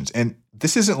populations. And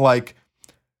this isn't like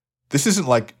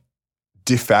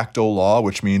de facto law,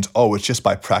 which means, it's just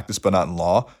by practice but not in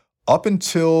law. Up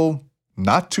until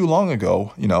not too long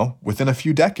ago, within a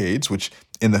few decades, which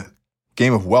in the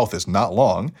game of wealth is not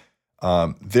long,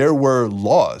 there were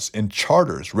laws and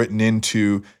charters written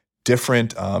into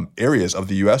different areas of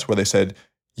the U.S. where they said,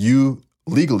 you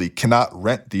legally cannot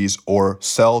rent these or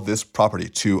sell this property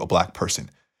to a black person,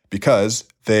 because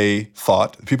they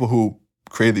thought, the people who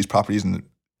created these properties and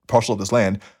parcel of this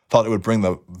land thought it would bring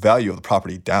the value of the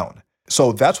property down.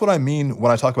 So that's what I mean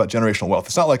when I talk about generational wealth.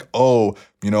 It's not like,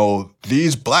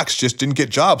 these blacks just didn't get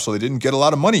jobs, so they didn't get a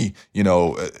lot of money,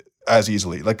 as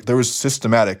easily. Like, there was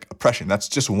systematic oppression. That's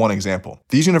just one example.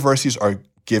 These universities are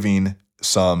giving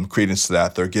some credence to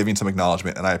that. They're giving some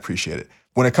acknowledgement, and I appreciate it.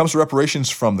 When it comes to reparations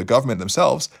from the government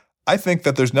themselves, I think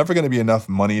that there's never going to be enough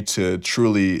money to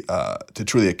truly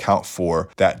account for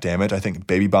that damage. I think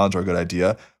baby bonds are a good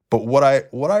idea. But what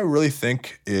I really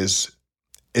think is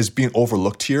being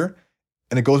overlooked here,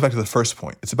 and it goes back to the first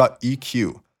point, it's about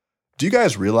EQ. Do you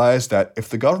guys realize that if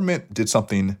the government did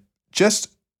something just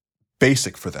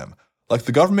basic for them, like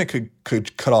the government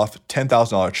could cut off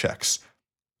 $10,000 checks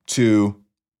to,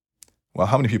 well,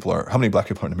 how many black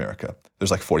people are in America?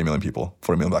 There's like 40 million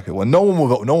black people. And no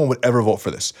one would ever vote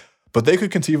for this. But they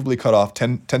could conceivably cut off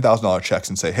 $10,000 checks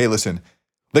and say, hey, listen,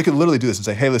 they could literally do this and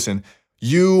say, hey, listen,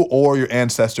 you or your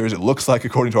ancestors, it looks like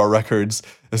according to our records,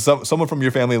 someone from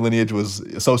your family lineage was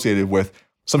associated with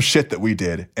some shit that we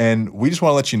did. And we just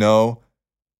want to let you know,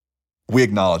 we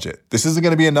acknowledge it. This isn't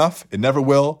going to be enough. It never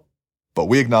will, but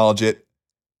we acknowledge it.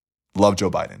 Love Joe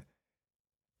Biden.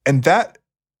 And that,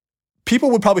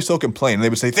 people would probably still complain. They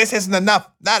would say, this isn't enough.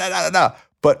 Nah.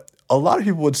 But a lot of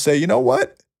people would say, you know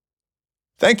what?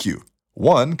 Thank you.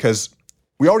 One, because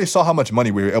we already saw how much money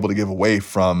we were able to give away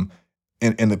from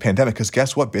in the pandemic, because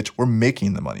guess what, bitch? We're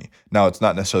making the money. Now, it's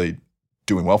not necessarily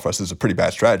doing well for us. It's a pretty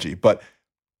bad strategy. But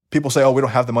people say, we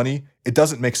don't have the money. It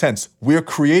doesn't make sense. We're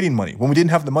creating money. When we didn't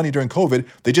have the money during COVID,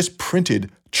 they just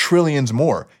printed trillions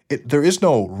more. There is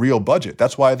no real budget.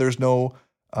 That's why there's no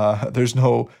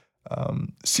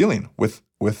ceiling with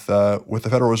the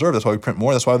Federal Reserve. That's why we print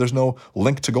more. That's why there's no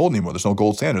link to gold anymore. There's no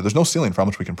gold standard. There's no ceiling for how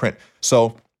much we can print.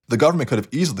 So the government could have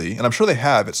easily, and I'm sure they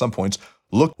have at some points,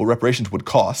 looked what reparations would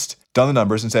cost, done the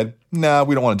numbers and said, nah,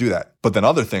 we don't want to do that. But then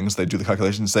other things, they do the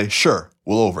calculations and say, sure,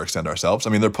 we'll overextend ourselves. I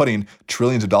mean, they're putting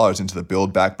trillions of dollars into the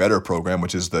Build Back Better program,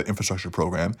 which is the infrastructure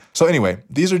program. So anyway,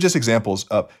 these are just examples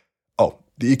of,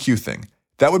 the EQ thing.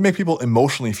 That would make people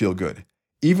emotionally feel good.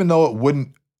 Even though it wouldn't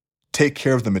take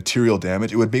care of the material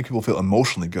damage, it would make people feel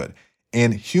emotionally good.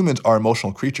 And humans are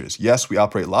emotional creatures. Yes, we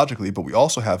operate logically, but we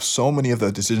also have so many of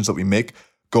the decisions that we make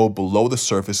go below the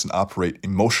surface and operate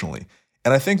emotionally.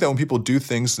 And I think that when people do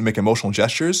things and make emotional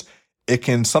gestures, it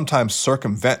can sometimes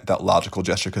circumvent that logical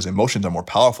gesture because emotions are more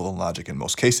powerful than logic in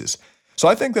most cases. So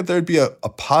I think that there'd be a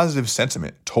positive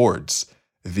sentiment towards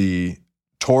the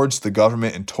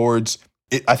government and towards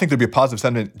it. I think there'd be a positive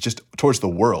sentiment just towards the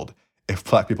world if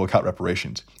black people got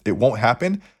reparations. It won't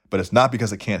happen, but it's not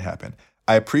because it can't happen.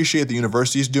 I appreciate the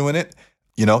universities doing it.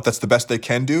 That's the best they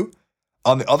can do.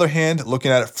 On the other hand,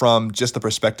 looking at it from just the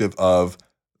perspective of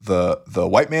the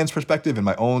white man's perspective and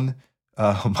my own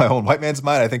white man's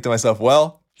mind, I think to myself,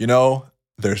 well,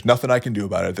 there's nothing I can do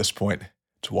about it at this point.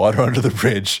 It's water under the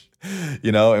bridge,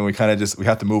 and we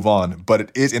have to move on. But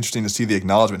it is interesting to see the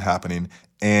acknowledgement happening.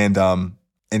 And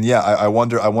yeah, I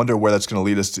wonder where that's going to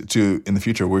lead us to in the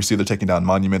future. We see they're taking down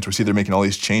monuments. We see they're making all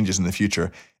these changes in the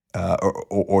future,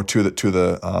 or to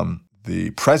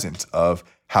the present of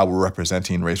how we're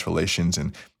representing race relations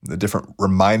and the different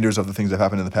reminders of the things that have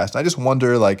happened in the past. And I just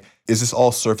wonder, is this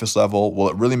all surface level? Will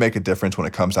it really make a difference when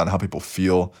it comes down to how people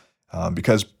feel?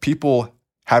 Because people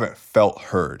haven't felt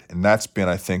heard. And that's been,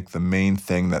 I think, the main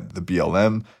thing that the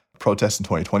BLM protests in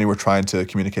 2020 were trying to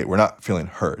communicate. We're not feeling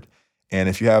heard. And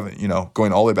if you have,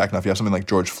 going all the way back now, if you have something like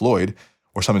George Floyd,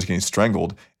 where someone's getting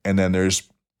strangled, and then there's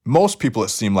most people that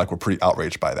seem like we're pretty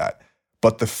outraged by that.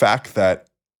 But the fact that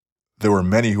there were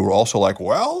many who were also like,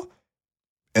 well,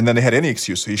 and then they had any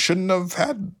excuse. So he shouldn't have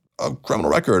had a criminal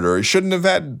record, or he shouldn't have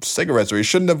had cigarettes, or he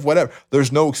shouldn't have whatever.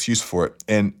 There's no excuse for it.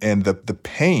 And the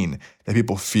pain that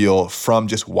people feel from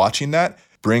just watching that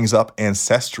brings up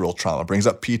ancestral trauma, brings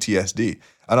up PTSD.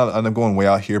 I'm going way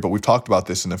out here, but we've talked about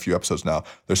this in a few episodes now.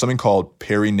 There's something called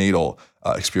perinatal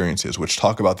experiences, which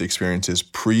talk about the experiences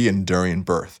pre and during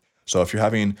birth. So if you're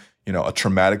having, a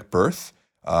traumatic birth,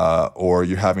 or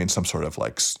you're having some sort of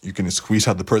you can squeeze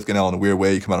out the birth canal in a weird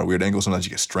way, you come out at a weird angle, sometimes you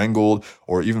get strangled,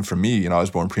 or even for me, I was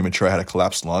born premature, I had a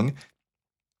collapsed lung.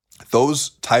 Those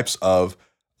types of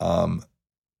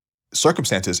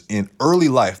circumstances in early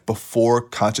life before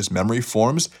conscious memory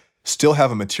forms still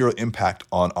have a material impact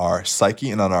on our psyche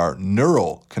and on our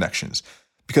neural connections.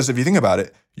 Because if you think about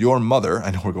it, your mother,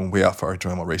 I know we're going way out far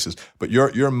talking about races, but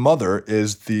your mother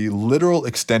is the literal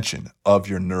extension of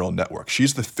your neural network.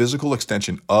 She's the physical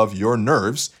extension of your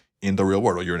nerves in the real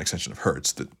world. Well, you're an extension of her.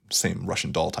 It's the same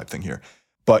Russian doll type thing here.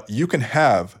 But you can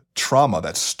have trauma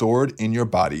that's stored in your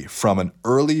body from an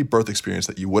early birth experience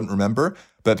that you wouldn't remember,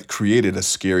 that created a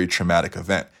scary, traumatic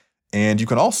event. And you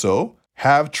can also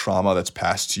have trauma that's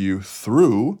passed to you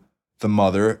through the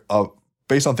mother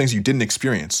based on things you didn't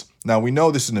experience. Now, we know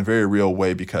this in a very real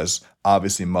way because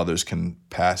obviously mothers can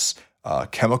pass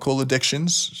chemical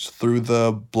addictions through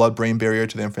the blood-brain barrier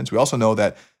to the infants. We also know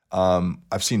that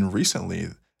I've seen recently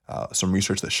some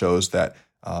research that shows that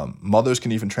mothers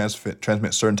can even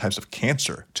transmit certain types of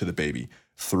cancer to the baby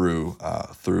through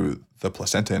the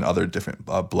placenta and other different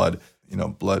blood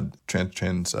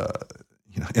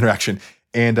interaction.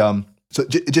 And so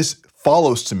it just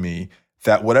follows to me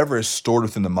that whatever is stored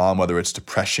within the mom, whether it's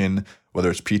depression,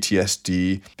 whether it's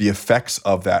PTSD, the effects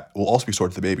of that will also be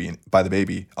stored by the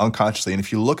baby unconsciously. And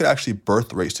if you look at actually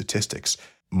birth rate statistics,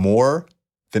 more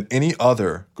than any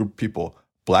other group of people,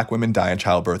 Black women die in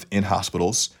childbirth in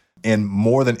hospitals, and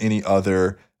more than any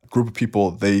other group of people,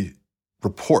 they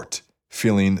report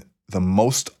feeling the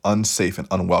most unsafe and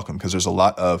unwelcome because there's a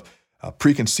lot of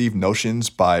preconceived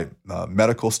notions by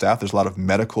medical staff. There's a lot of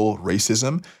medical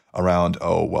racism around,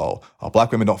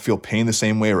 Black women don't feel pain the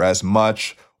same way or as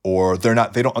much, or they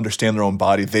don't understand their own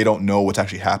body. They don't know what's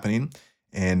actually happening.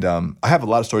 And I have a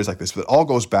lot of stories like this, but it all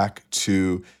goes back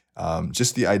to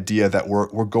just the idea that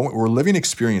we're living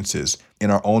experiences in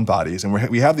our own bodies, and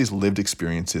we have these lived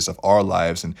experiences of our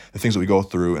lives and the things that we go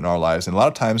through in our lives. And a lot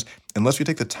of times, unless we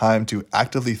take the time to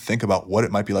actively think about what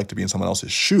it might be like to be in someone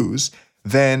else's shoes,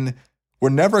 then we're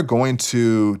never going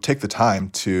to take the time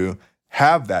to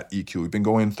have that EQ. We've been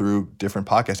going through different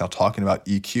podcasts now talking about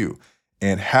EQ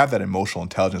and have that emotional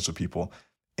intelligence with people.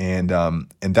 And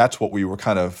that's what we were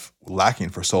kind of lacking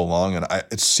for so long. And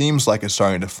it seems like it's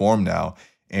starting to form now.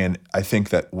 And I think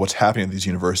that what's happening at these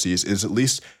universities is at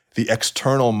least the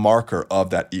external marker of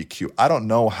that EQ. I don't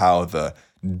know how the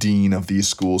dean of these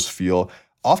schools feel.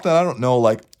 Often I don't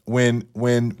know,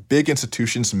 when big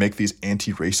institutions make these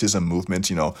anti-racism movements,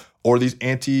 or these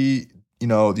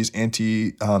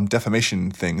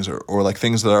anti-defamation things, or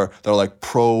things that are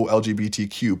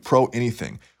pro-LGBTQ,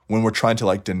 pro-anything, when we're trying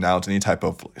to denounce any type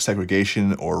of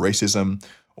segregation or racism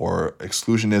or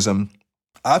exclusionism,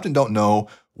 I often don't know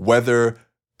whether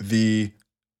the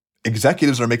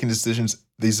executives that are making these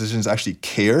decisions actually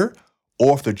care,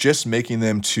 or if they're just making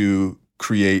them to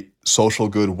create social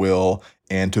goodwill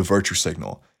and to virtue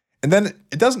signal. And then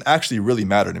it doesn't actually really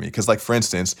matter to me because, for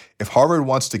instance, if Harvard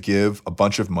wants to give a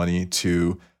bunch of money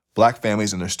to Black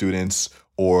families and their students,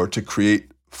 or to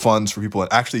create funds for people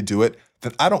and actually do it,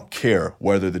 then I don't care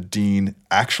whether the dean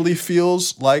actually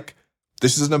feels like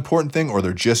this is an important thing or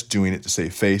they're just doing it to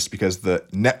save face, because the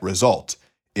net result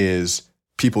is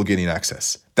people getting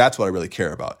access. That's what I really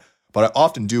care about. But I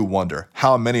often do wonder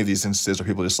how many of these instances are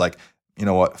people just you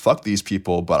know what, fuck these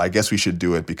people, but I guess we should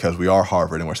do it because we are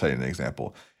Harvard and we're setting an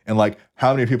example. And like,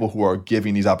 how many people who are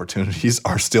giving these opportunities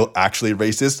are still actually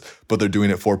racist, but they're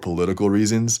doing it for political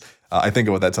reasons? I think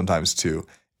about that sometimes too.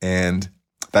 And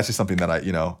that's just something that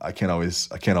I can't always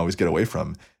get away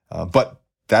from. But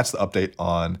that's the update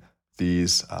on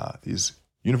these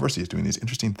universities doing these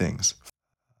interesting things.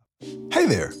 Hey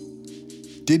there.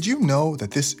 Did you know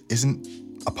that this isn't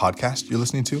a podcast you're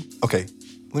listening to? Okay,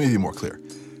 let me be more clear.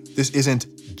 This isn't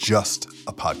just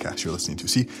a podcast you're listening to.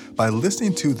 See, by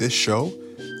listening to this show,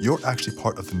 you're actually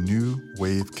part of the New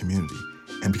Wave community.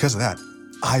 And because of that,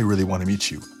 I really want to meet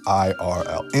you,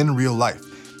 IRL, in real life.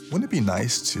 Wouldn't it be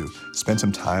nice to spend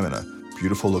some time in a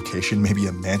beautiful location, maybe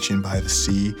a mansion by the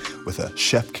sea with a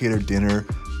chef-catered dinner,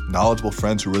 knowledgeable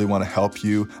friends who really want to help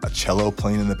you, a cello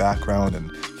playing in the background,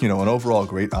 and, an overall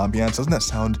great ambiance? Doesn't that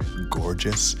sound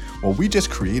gorgeous? Well, we just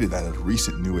created that at a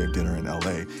recent New Wave dinner in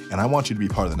LA, and I want you to be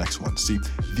part of the next one. See,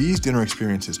 these dinner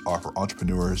experiences are for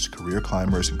entrepreneurs, career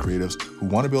climbers, and creatives who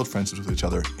want to build friendships with each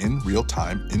other in real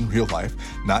time, in real life,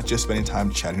 not just spending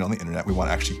time chatting on the internet. We want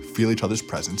to actually feel each other's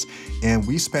presence, and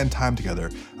we spend time together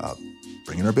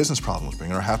bringing our business problems,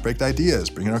 bringing our half-baked ideas,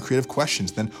 bringing our creative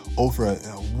questions. Then over a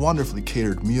wonderfully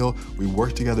catered meal, we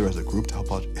work together as a group to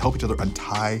help each other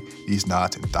untie these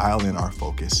knots and dial in our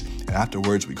focus. And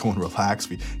afterwards, we go and relax.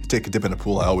 We take a dip in a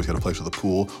pool. I always got a place with a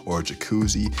pool or a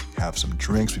jacuzzi, have some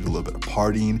drinks, we do a little bit of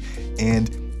partying, and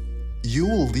you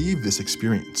will leave this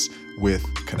experience with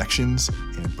connections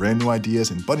and brand new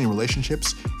ideas and budding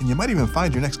relationships, and you might even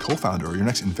find your next co-founder or your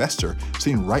next investor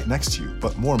sitting right next to you.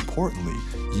 But more importantly,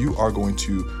 you are going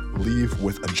to leave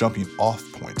with a jumping off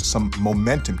point, some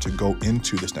momentum to go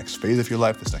into this next phase of your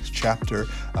life, this next chapter,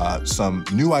 some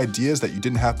new ideas that you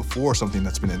didn't have before, something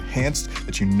that's been enhanced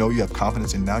that you have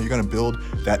confidence in now. You're going to build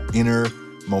that inner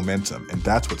momentum, and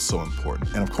that's what's so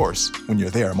important. And of course, when you're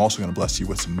there, I'm also going to bless you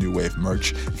with some New Wave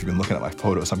merch. If you've been looking at my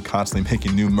photos, I'm constantly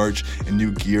making new merch and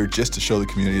new gear just to show the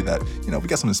community that, we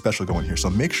got something special going here. So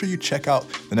make sure you check out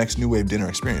the next New Wave dinner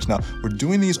experience. Now, we're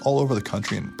doing these all over the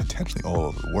country and potentially all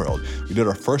over the world. We did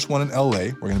our first one in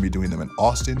LA. We're going to be doing them in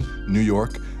Austin, New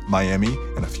York, Miami,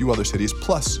 and a few other cities.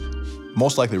 Plus,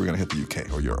 most likely we're going to hit the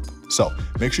UK or Europe. So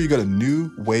make sure you go to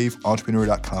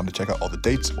newwaveentrepreneur.com to check out all the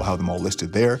dates. We'll have them all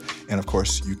listed there. And of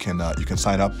course, you can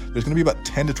sign up. There's going to be about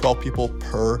 10 to 12 people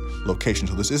per location.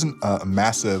 So this isn't a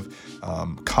massive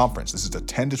conference. This is a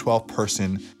 10 to 12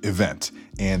 person event.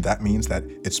 And that means that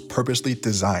it's purposely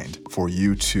designed for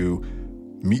you to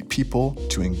meet people,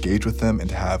 to engage with them, and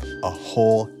to have a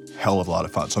whole hell of a lot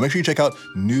of fun. So make sure you check out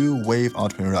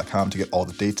newwaveentrepreneur.com to get all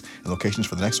the dates and locations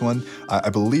for the next one. I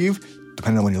believe,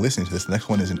 depending on when you're listening to this, the next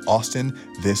one is in Austin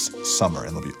this summer,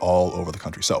 and they'll be all over the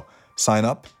country. So sign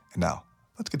up, and now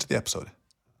let's get to the episode.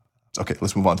 Okay,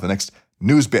 let's move on to the next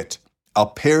news bit. I'll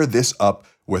pair this up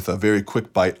with a very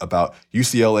quick bite about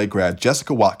UCLA grad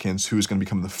Jessica Watkins, who's going to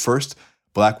become the first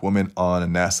Black woman on a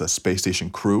NASA space station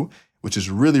crew, which is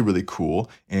really, really cool.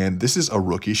 And this is a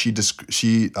rookie. She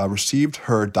received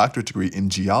her doctorate degree in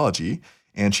geology,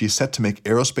 and she's set to make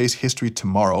aerospace history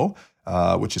tomorrow,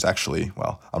 which is actually,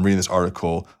 I'm reading this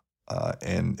article,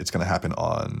 and it's going to happen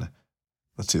on,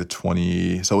 the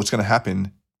 20. So it's going to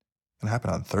happen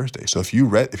on Thursday. So if you're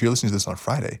listening to this on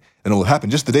Friday, then it will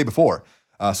happen just the day before.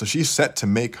 So she's set to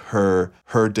make her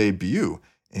debut,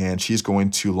 and she's going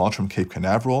to launch from Cape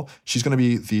Canaveral. She's going to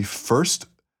be the first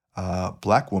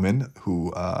Black woman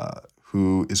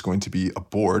who is going to be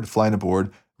flying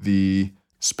aboard the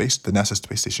NASA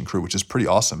space station crew, which is pretty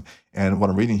awesome. And what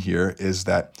I'm reading here is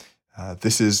that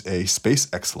this is a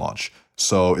SpaceX launch.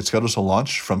 So it's scheduled to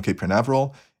launch from Cape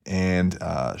Canaveral, and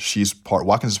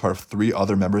Watkins is part of 3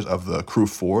 other members of the Crew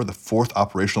 4, the 4th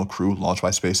operational crew launched by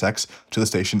SpaceX to the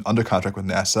station under contract with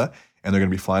NASA, and they're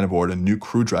going to be flying aboard a new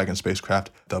Crew Dragon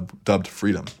spacecraft dubbed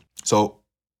Freedom. So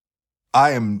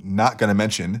I am not going to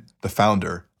mention the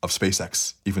founder of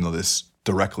SpaceX, even though this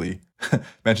directly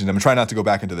mentions them. I'm trying not to go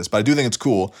back into this, but I do think it's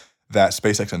cool that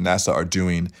SpaceX and NASA are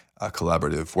doing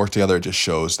collaborative work together. It just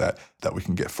shows that we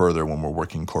can get further when we're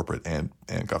working corporate and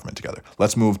government together.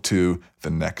 Let's move to the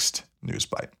next news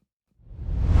bite.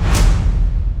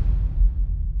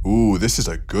 Ooh, this is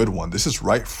a good one. This is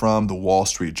right from the Wall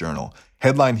Street Journal.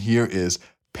 Headline here is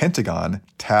Pentagon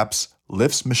taps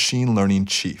Lyft's machine learning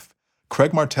chief.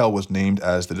 Craig Martell was named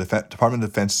as the Department of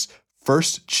Defense's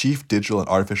first Chief Digital and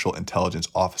Artificial Intelligence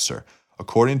Officer.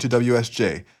 According to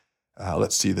WSJ,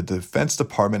 the Defense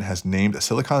Department has named a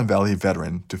Silicon Valley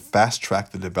veteran to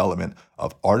fast-track the development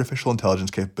of artificial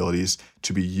intelligence capabilities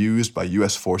to be used by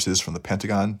U.S. forces from the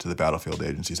Pentagon to the battlefield, the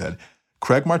agency said.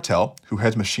 Craig Martell, who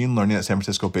heads machine learning at San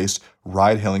Francisco-based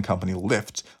ride-hailing company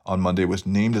Lyft, on Monday was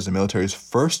named as the military's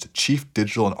first Chief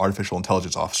Digital and Artificial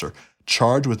Intelligence Officer,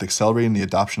 charged with accelerating the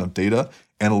adoption of data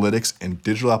Analytics, and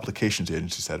Digital Applications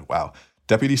Agency said, wow.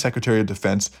 Deputy Secretary of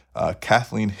Defense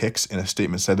Kathleen Hicks in a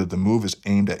statement said that the move is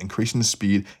aimed at increasing the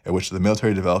speed at which the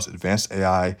military develops advanced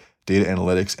AI, data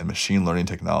analytics, and machine learning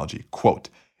technology. Quote,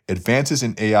 advances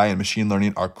in AI and machine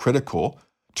learning are critical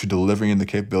to delivering the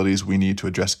capabilities we need to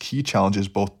address key challenges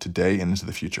both today and into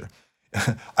the future.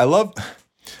 I love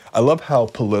how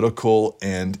political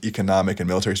and economic and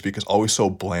military speak is always so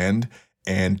bland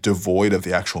and devoid of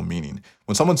the actual meaning.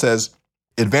 When someone says,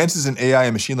 advances in AI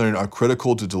and machine learning are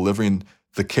critical to delivering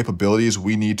the capabilities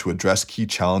we need to address key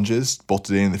challenges both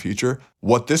today and in the future,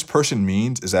 what this person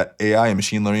means is that AI and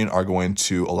machine learning are going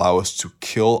to allow us to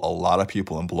kill a lot of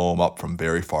people and blow them up from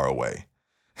very far away.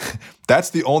 That's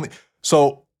the only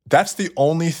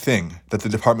thing that the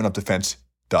Department of Defense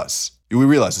does. We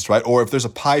realize this, right? Or if there's a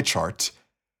pie chart,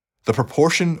 the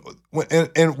proportion,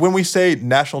 and when we say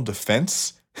national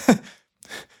defense,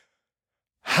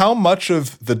 how much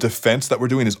of the defense that we're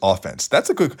doing is offense? That's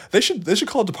a good, they should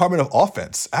call it Department of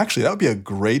Offense. Actually, that would be a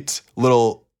great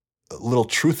little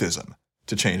truthism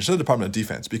to change instead of Department of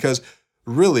Defense, because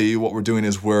really what we're doing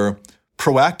is we're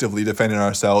proactively defending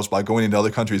ourselves by going into other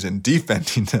countries and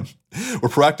defending them. We're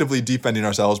proactively defending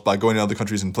ourselves by going to other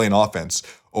countries and playing offense,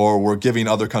 or we're giving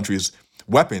other countries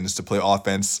weapons to play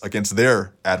offense against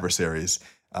their adversaries.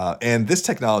 And this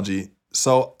technology,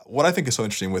 so what I think is so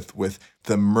interesting with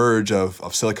the merge of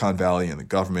Silicon Valley and the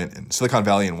government and Silicon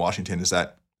Valley and Washington is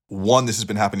that, one, this has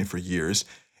been happening for years.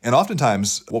 And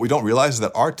oftentimes what we don't realize is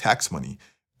that our tax money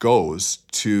goes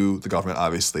to the government,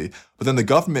 obviously, but then the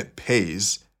government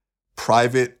pays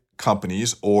private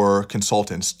companies or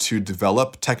consultants to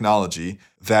develop technology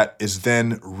that is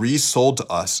then resold to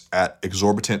us at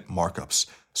exorbitant markups.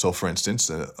 So for instance,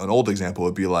 an old example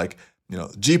would be like,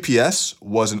 GPS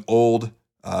was an old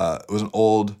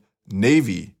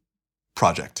Navy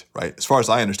project, right? As far as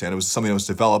I understand, it was something that was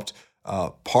developed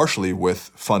partially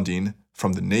with funding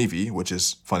from the Navy, which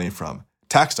is funding from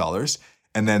tax dollars.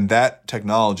 And then that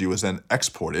technology was then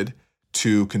exported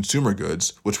to consumer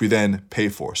goods, which we then pay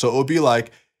for. So it would be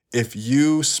like if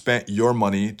you spent your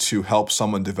money to help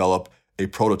someone develop a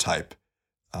prototype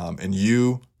and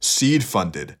you seed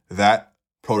funded that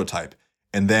prototype.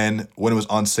 And then when it was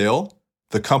on sale,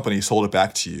 the company sold it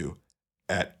back to you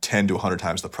at 10 to 100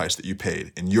 times the price that you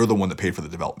paid. And you're the one that paid for the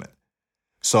development.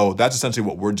 So that's essentially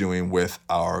what we're doing with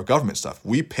our government stuff.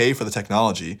 We pay for the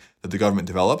technology that the government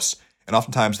develops. And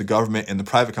oftentimes the government and the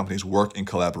private companies work in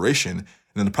collaboration. And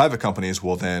then the private companies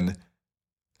will then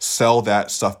sell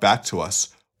that stuff back to us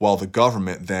while the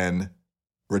government then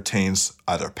retains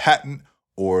either a patent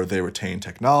or they retain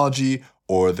technology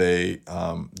or they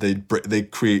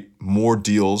create more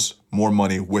deals, more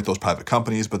money with those private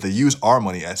companies, but they use our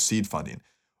money as seed funding.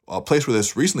 A place where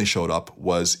this recently showed up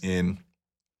was in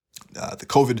the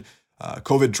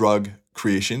COVID drug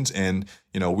creations. And,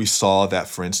 we saw that,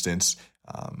 for instance,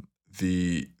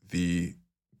 the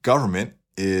government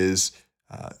is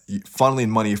funneling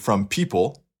money from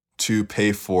people to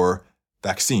pay for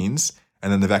vaccines,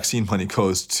 and then the vaccine money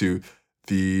goes to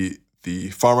the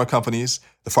pharma companies.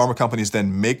 The pharma companies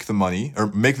then make the money or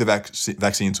make the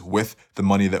vaccines with the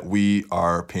money that we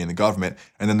are paying the government,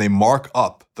 and then they mark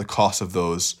up the cost of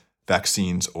those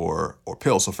vaccines or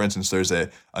pills. So for instance, there's a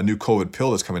new COVID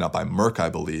pill that's coming out by Merck, I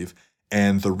believe,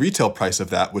 and the retail price of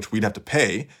that, which we'd have to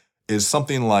pay, is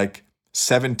something like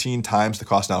 17 times the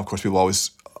cost. Now, of course, people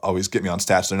always get me on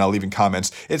stats. They're now leaving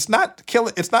comments. It's not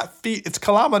feet, it's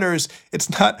kilometers. It's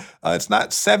not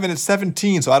 7, it's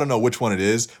 17. So I don't know which one it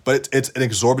is, but it's an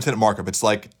exorbitant markup. It's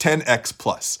like 10x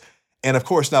plus. And of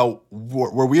course, now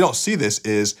where we don't see this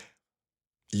is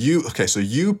so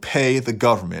you pay the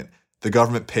government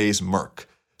pays Merck.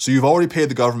 So you've already paid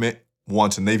the government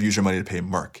once and they've used your money to pay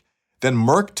Merck. Then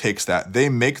Merck takes that, they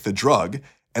make the drug,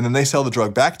 and then they sell the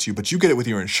drug back to you, but you get it with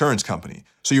your insurance company.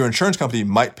 So your insurance company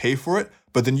might pay for it,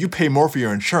 but then you pay more for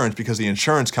your insurance because the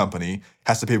insurance company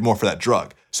has to pay more for that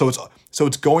drug. So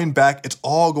it's going back, it's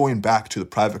all going back to the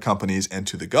private companies and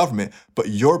to the government, but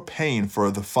you're paying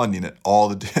for the funding at all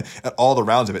the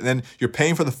rounds of it. And then you're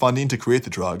paying for the funding to create the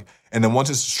drug, and then once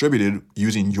it's distributed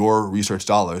using your research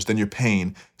dollars, then you're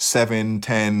paying 7,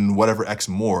 10, whatever X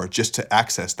more just to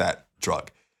access that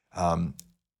drug.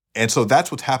 And so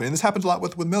that's what's happening. And this happens a lot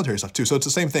with military stuff too. So it's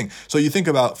the same thing. So you think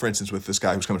about, for instance, with this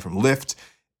guy who's coming from Lyft.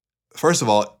 First of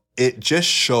all, it just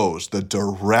shows the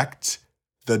direct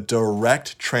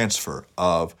transfer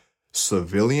of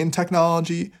civilian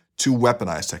technology to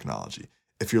weaponized technology.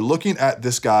 If you're looking at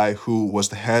this guy who was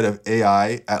the head of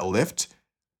AI at Lyft,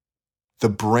 the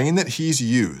brain that he's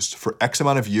used for X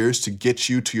amount of years to get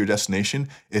you to your destination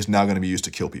is now going to be used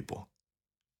to kill people.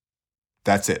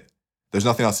 That's it. There's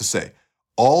nothing else to say.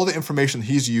 all the information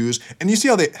he's used, and you see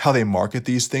how they market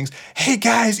these things. Hey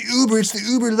guys, Uber, it's the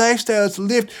Uber lifestyle, it's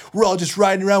Lyft. We're all just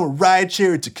riding around with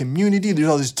rideshare. It's a community. There's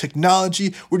all this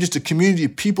technology. We're just a community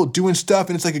of people doing stuff,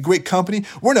 and it's like a great company.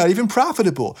 We're not even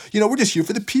profitable. We're just here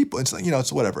for the people. It's like,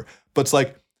 it's whatever. But it's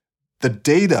like the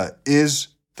data is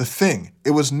the thing.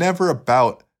 It was never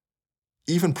about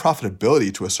even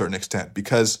profitability to a certain extent,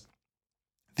 because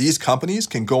these companies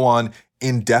can go on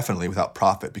indefinitely without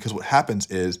profit, because what happens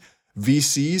is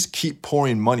VCs keep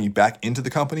pouring money back into the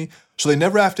company, so they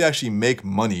never have to actually make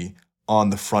money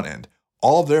on the front end.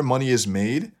 All of their money is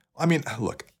made. I mean,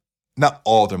 look, not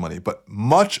all of their money, but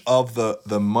much of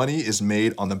the money is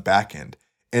made on the back end.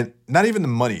 And not even the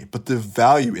money, but the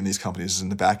value in these companies is in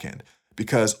the back end,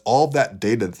 because all of that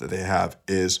data that they have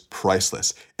is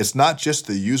priceless. It's not just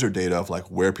the user data of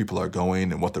like where people are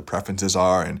going and what their preferences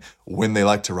are and when they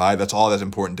like to ride. That's all that's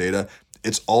important data.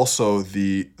 It's also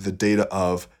the data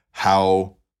of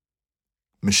how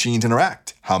machines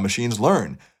interact, how machines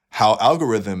learn, how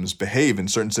algorithms behave in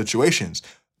certain situations.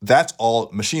 That's all.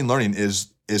 Machine learning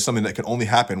is something that can only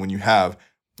happen when you have,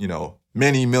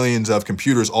 many millions of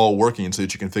computers all working so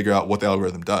that you can figure out what the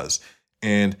algorithm does.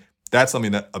 And that's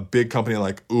something that a big company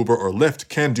like Uber or Lyft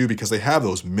can do, because they have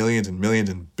those millions and millions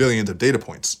and billions of data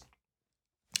points.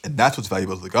 And that's what's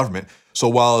valuable to the government. So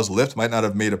while Lyft might not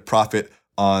have made a profit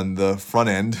on the front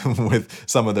end with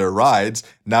some of their rides,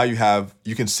 now you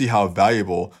can see how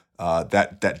valuable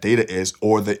that data is,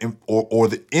 or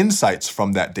the insights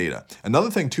from that data.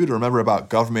 Another thing too to remember about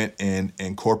government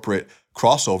and corporate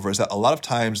crossover is that a lot of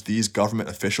times these government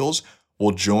officials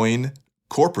will join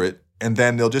corporate, and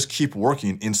then they'll just keep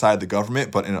working inside the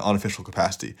government, but in an unofficial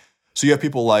capacity. So you have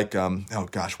people like,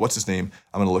 what's his name?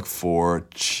 I'm going to look for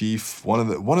one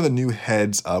of the new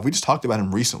heads. We just talked about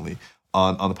him recently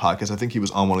on the podcast. I think he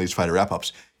was on one of these Friday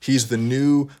wrap-ups. He's the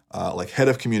new head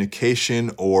of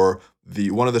communication, or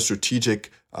one of the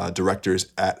strategic directors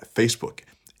at Facebook.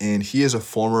 And he is a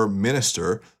former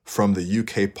minister from the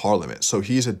UK Parliament. So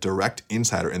he's a direct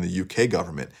insider in the UK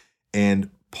government.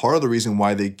 And part of the reason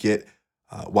why they get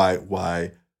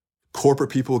why corporate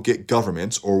people get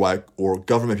governments, or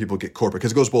government people get corporate,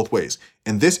 because it goes both ways.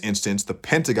 In this instance, the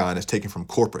Pentagon is taken from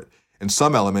corporate. In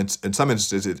some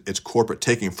instances, it's corporate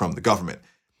taking from the government.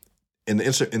 In the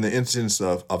instance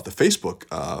of the Facebook,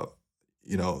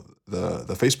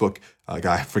 the Facebook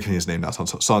guy, I'm forgetting his name now,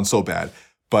 sounds so bad,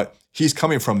 but he's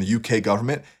coming from the UK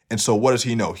government. And so what does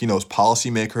he know? He knows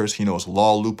policymakers, he knows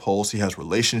law loopholes, he has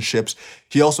relationships.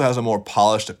 He also has a more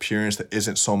polished appearance that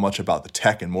isn't so much about the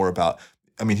tech and more about,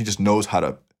 he just knows how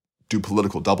to do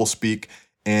political doublespeak.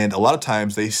 And a lot of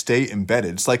times they stay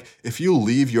embedded. It's like if you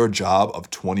leave your job of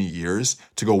 20 years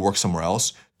to go work somewhere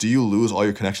else, do you lose all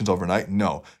your connections overnight?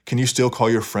 No. Can you still call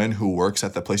your friend who works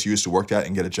at the place you used to work at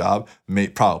and get a job?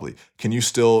 Probably. Can you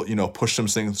still, push some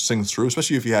things through,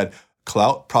 especially if you had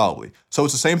clout? Probably. So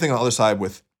it's the same thing on the other side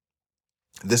with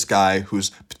this guy who's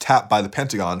tapped by the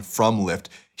Pentagon from Lyft.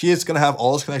 He is going to have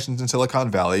all his connections in Silicon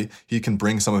Valley. He can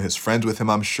bring some of his friends with him,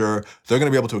 I'm sure. They're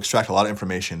going to be able to extract a lot of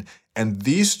information. And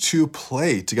these two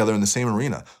play together in the same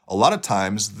arena. A lot of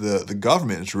times the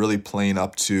government is really playing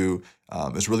up to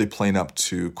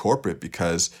corporate,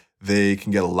 because they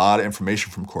can get a lot of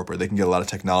information from corporate. They can get a lot of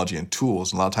technology and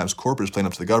tools. And a lot of times corporate is playing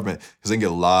up to the government because they can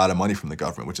get a lot of money from the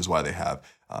government, which is why they have,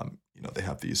 they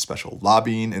have these special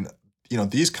lobbying. And,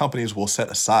 these companies will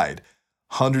set aside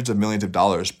hundreds of millions of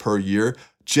dollars per year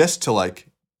just to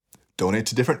donate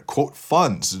to different quote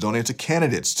funds, to donate to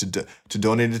candidates, to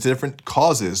donate to different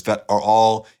causes that are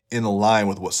all in line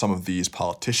with what some of these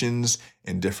politicians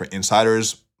and different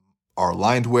insiders are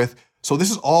aligned with. So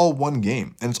this is all one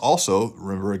game. And it's also,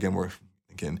 remember again, we're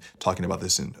talking about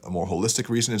this in a more holistic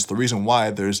reason. It's the reason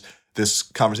why there's this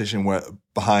conversation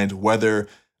behind whether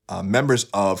members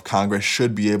of Congress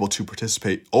should be able to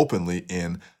participate openly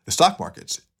in the stock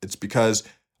markets. It's because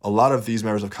a lot of these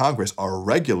members of Congress are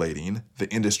regulating the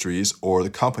industries or the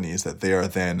companies that they are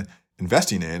then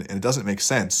investing in, and it doesn't make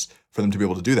sense for them to be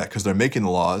able to do that because they're making the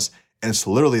laws, and it's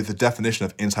literally the definition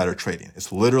of insider trading.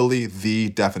 It's literally the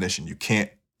definition. You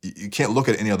can't look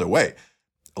at it any other way.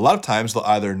 A lot of times they'll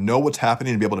either know what's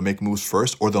happening and be able to make moves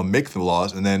first, or they'll make the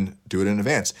laws and then do it in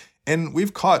advance. And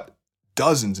we've caught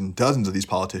dozens and dozens of these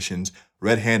politicians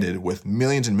red-handed with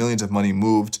millions and millions of money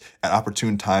moved at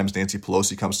opportune times. Nancy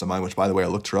Pelosi comes to mind, which, by the way, I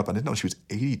looked her up. I didn't know she was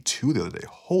 82 the other day.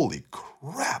 Holy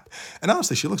crap. And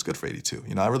honestly, she looks good for 82.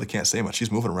 I really can't say much.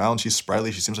 She's moving around. She's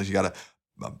sprightly. She seems like she got a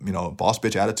boss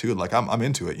bitch attitude. Like, I'm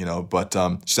into it, but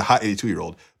she's a hot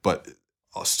 82-year-old. But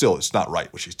still, it's not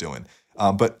right what she's doing.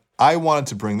 But I wanted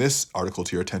to bring this article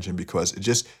to your attention because it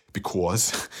just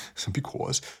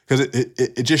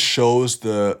shows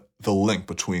the the link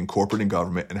between corporate and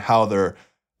government and how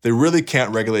they really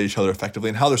can't regulate each other effectively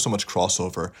and how there's so much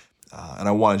crossover. And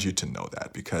I wanted you to know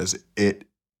that because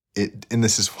and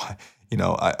this is why,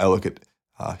 I look at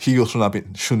he who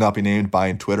should not be named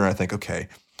buying Twitter, and I think, okay,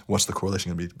 what's the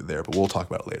correlation going to be there? But we'll talk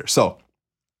about it later. So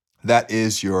that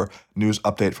is your news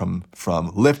update from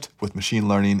Lyft with machine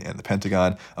learning and the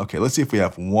Pentagon. Okay, let's see if we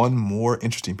have one more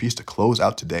interesting piece to close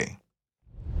out today.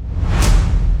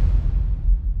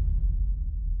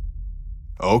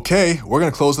 Okay, we're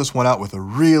going to close this one out with a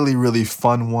really, really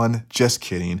fun one. Just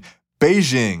kidding.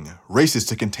 Beijing races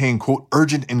to contain, quote,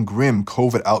 urgent and grim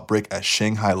COVID outbreak as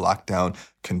Shanghai lockdown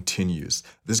continues.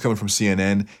 This is coming from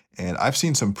CNN, and I've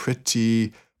seen some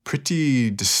pretty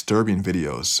disturbing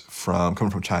videos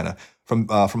coming from China. From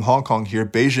Hong Kong here,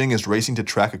 Beijing is racing to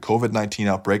track a COVID-19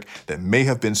 outbreak that may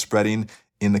have been spreading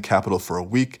in the capital for a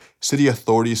week. City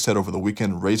authorities said over the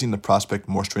weekend, raising the prospect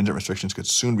more stringent restrictions could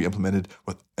soon be implemented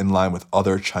in line with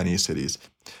other Chinese cities.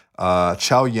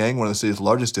 Chaoyang, one of the city's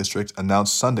largest districts,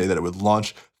 announced Sunday that it would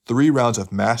launch 3 rounds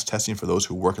of mass testing for those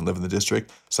who work and live in the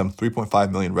district, some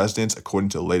 3.5 million residents, according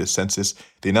to the latest census.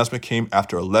 The announcement came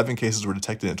after 11 cases were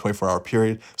detected in a 24-hour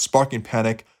period, sparking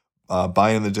panic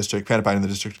buying in the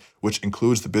district, which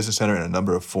includes the business center and a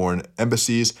number of foreign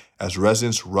embassies, as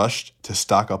residents rushed to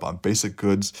stock up on basic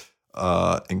goods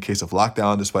in case of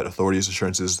lockdown, despite authorities'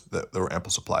 assurances that there were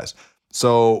ample supplies.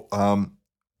 So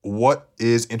what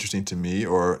is interesting to me,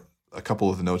 or a couple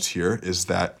of the notes here, is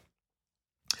that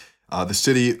the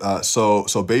city, so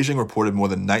Beijing reported more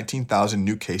than 19,000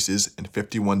 new cases and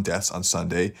 51 deaths on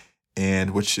Sunday,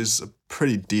 and which is a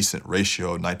pretty decent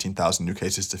ratio, 19,000 new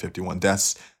cases to 51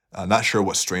 deaths. Not sure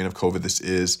what strain of COVID this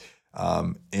is.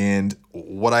 And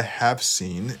what I have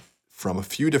seen from a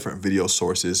few different video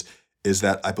sources is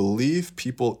that I believe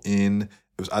people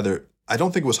I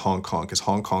don't think it was Hong Kong, because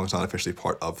Hong Kong is not officially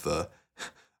part of the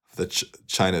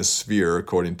China's sphere,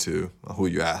 according to who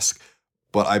you ask.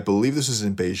 But I believe this is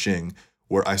in Beijing,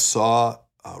 where I saw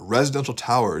residential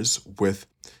towers with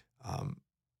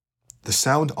the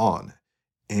sound on,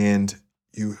 and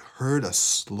you heard a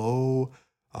slow,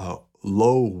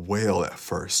 low wail at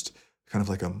first, kind of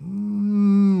like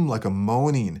a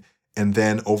moaning, and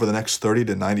then over the next 30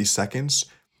 to 90 seconds,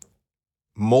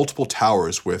 multiple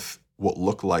towers with what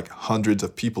looked like hundreds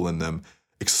of people in them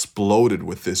exploded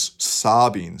with this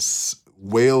sobbing,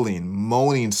 wailing,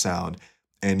 moaning sound,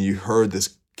 and you heard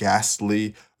this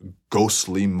ghastly,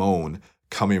 ghostly moan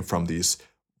coming from these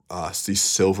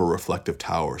silver reflective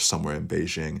towers somewhere in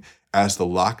Beijing as the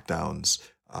lockdowns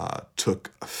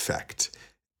took effect.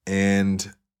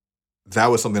 And that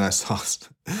was something I saw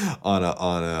on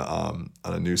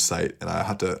a news site, and I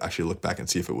have to actually look back and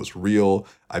see if it was real.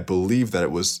 I believe that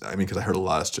it was. Because I heard a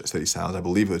lot of steady sounds. I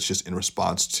believe it was just in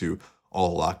response to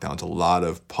all the lockdowns, a lot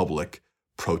of public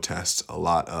protests, a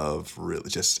lot of really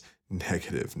just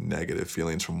negative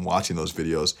feelings from watching those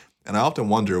videos. And I often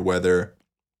wonder whether,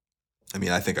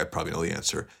 I think I probably know the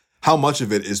answer, how much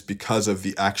of it is because of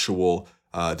the actual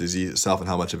disease itself and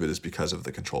how much of it is because of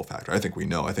the control factor. I think we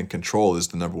know. I think control is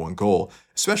the number one goal,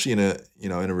 especially in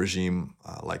a regime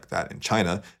like that in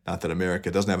China. Not that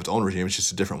America doesn't have its own regime, it's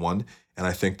just a different one. And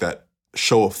I think that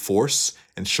show of force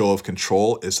and show of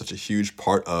control is such a huge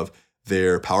part of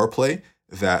their power play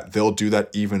that they'll do that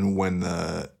even when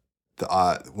the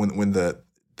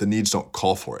needs don't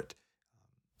call for it.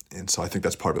 And so I think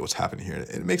that's part of what's happening here.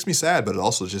 It makes me sad, but it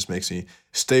also just makes me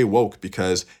stay woke,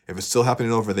 because if it's still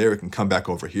happening over there, it can come back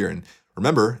over here. And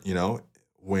remember,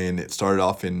 when it started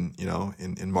off in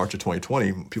March of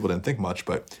 2020, people didn't think much,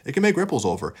 but it can make ripples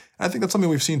over. And I think that's something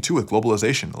we've seen too with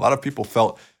globalization. A lot of people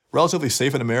felt relatively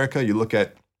safe in America. You look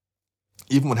at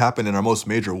even what happened in our most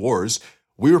major wars,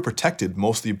 we were protected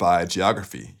mostly by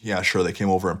geography. Yeah, sure, they came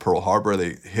over in Pearl Harbor,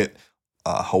 they hit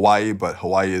Hawaii, but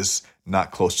Hawaii is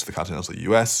not close to the continental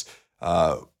U.S.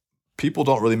 People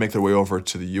don't really make their way over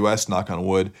to the U.S., knock on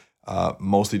wood,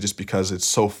 mostly just because it's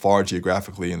so far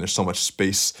geographically and there's so much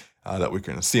space that we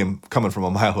can see them coming from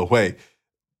a mile away.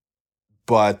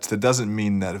 But that doesn't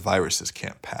mean that viruses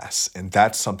can't pass. And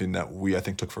that's something that we, I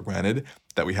think, took for granted,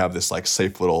 that we have this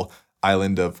safe little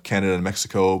island of Canada and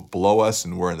Mexico below us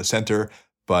and we're in the center.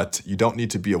 But you don't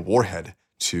need to be a warhead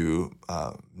to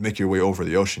make your way over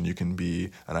the ocean. You can be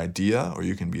an idea or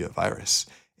you can be a virus.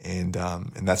 And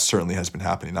that certainly has been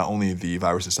happening. Not only the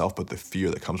virus itself, but the fear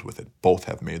that comes with it. Both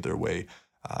have made their way,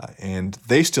 and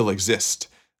they still exist.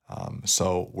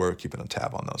 So we're keeping a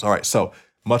tab on those. All right, so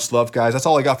much love, guys. That's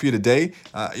all I got for you today.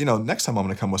 Next time I'm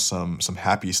going to come with some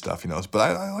happy stuff, but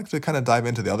I like to kind of dive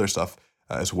into the other stuff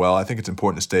as well. I think it's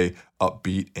important to stay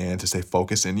upbeat and to stay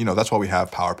focused. And, that's why we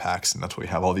have power packs, and that's why we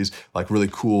have all these like really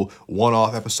cool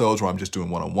one-off episodes where I'm just doing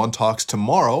one-on-one talks.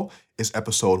 Tomorrow is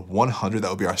episode 100. That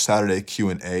will be our Saturday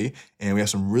Q&A. And we have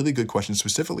some really good questions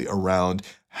specifically around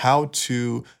how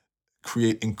to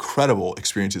create incredible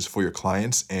experiences for your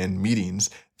clients and meetings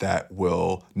that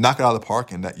will knock it out of the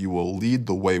park and that you will lead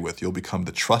the way with. You'll become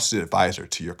the trusted advisor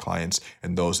to your clients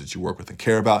and those that you work with and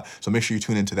care about. So make sure you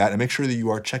tune into that, and make sure that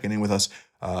you are checking in with us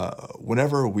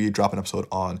whenever we drop an episode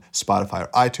on Spotify or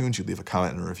iTunes. You leave a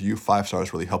comment and a review. 5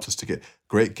 stars really helps us to get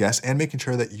great guests, and making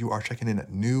sure that you are checking in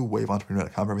at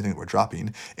newwaveentrepreneur.com for everything that we're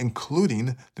dropping,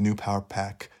 including the new Power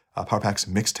Packs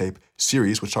mixtape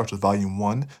series, which starts with volume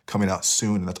 1 coming out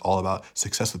soon. And that's all about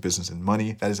success with business and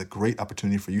money. That is a great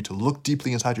opportunity for you to look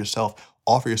deeply inside yourself,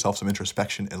 offer yourself some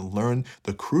introspection, and learn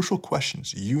the crucial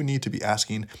questions you need to be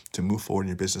asking to move forward in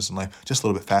your business and life just a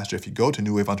little bit faster. If you go to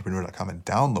newwaveentrepreneur.com and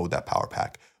download that Power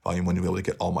Pack Volume 1, you'll be able to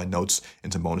get all my notes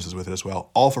and some bonuses with it as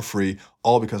well. All for free,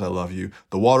 all because I love you.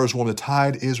 The water is warm, the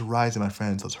tide is rising, my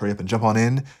friends. Let's hurry up and jump on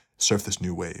in, surf this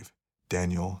new wave.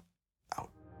 Daniel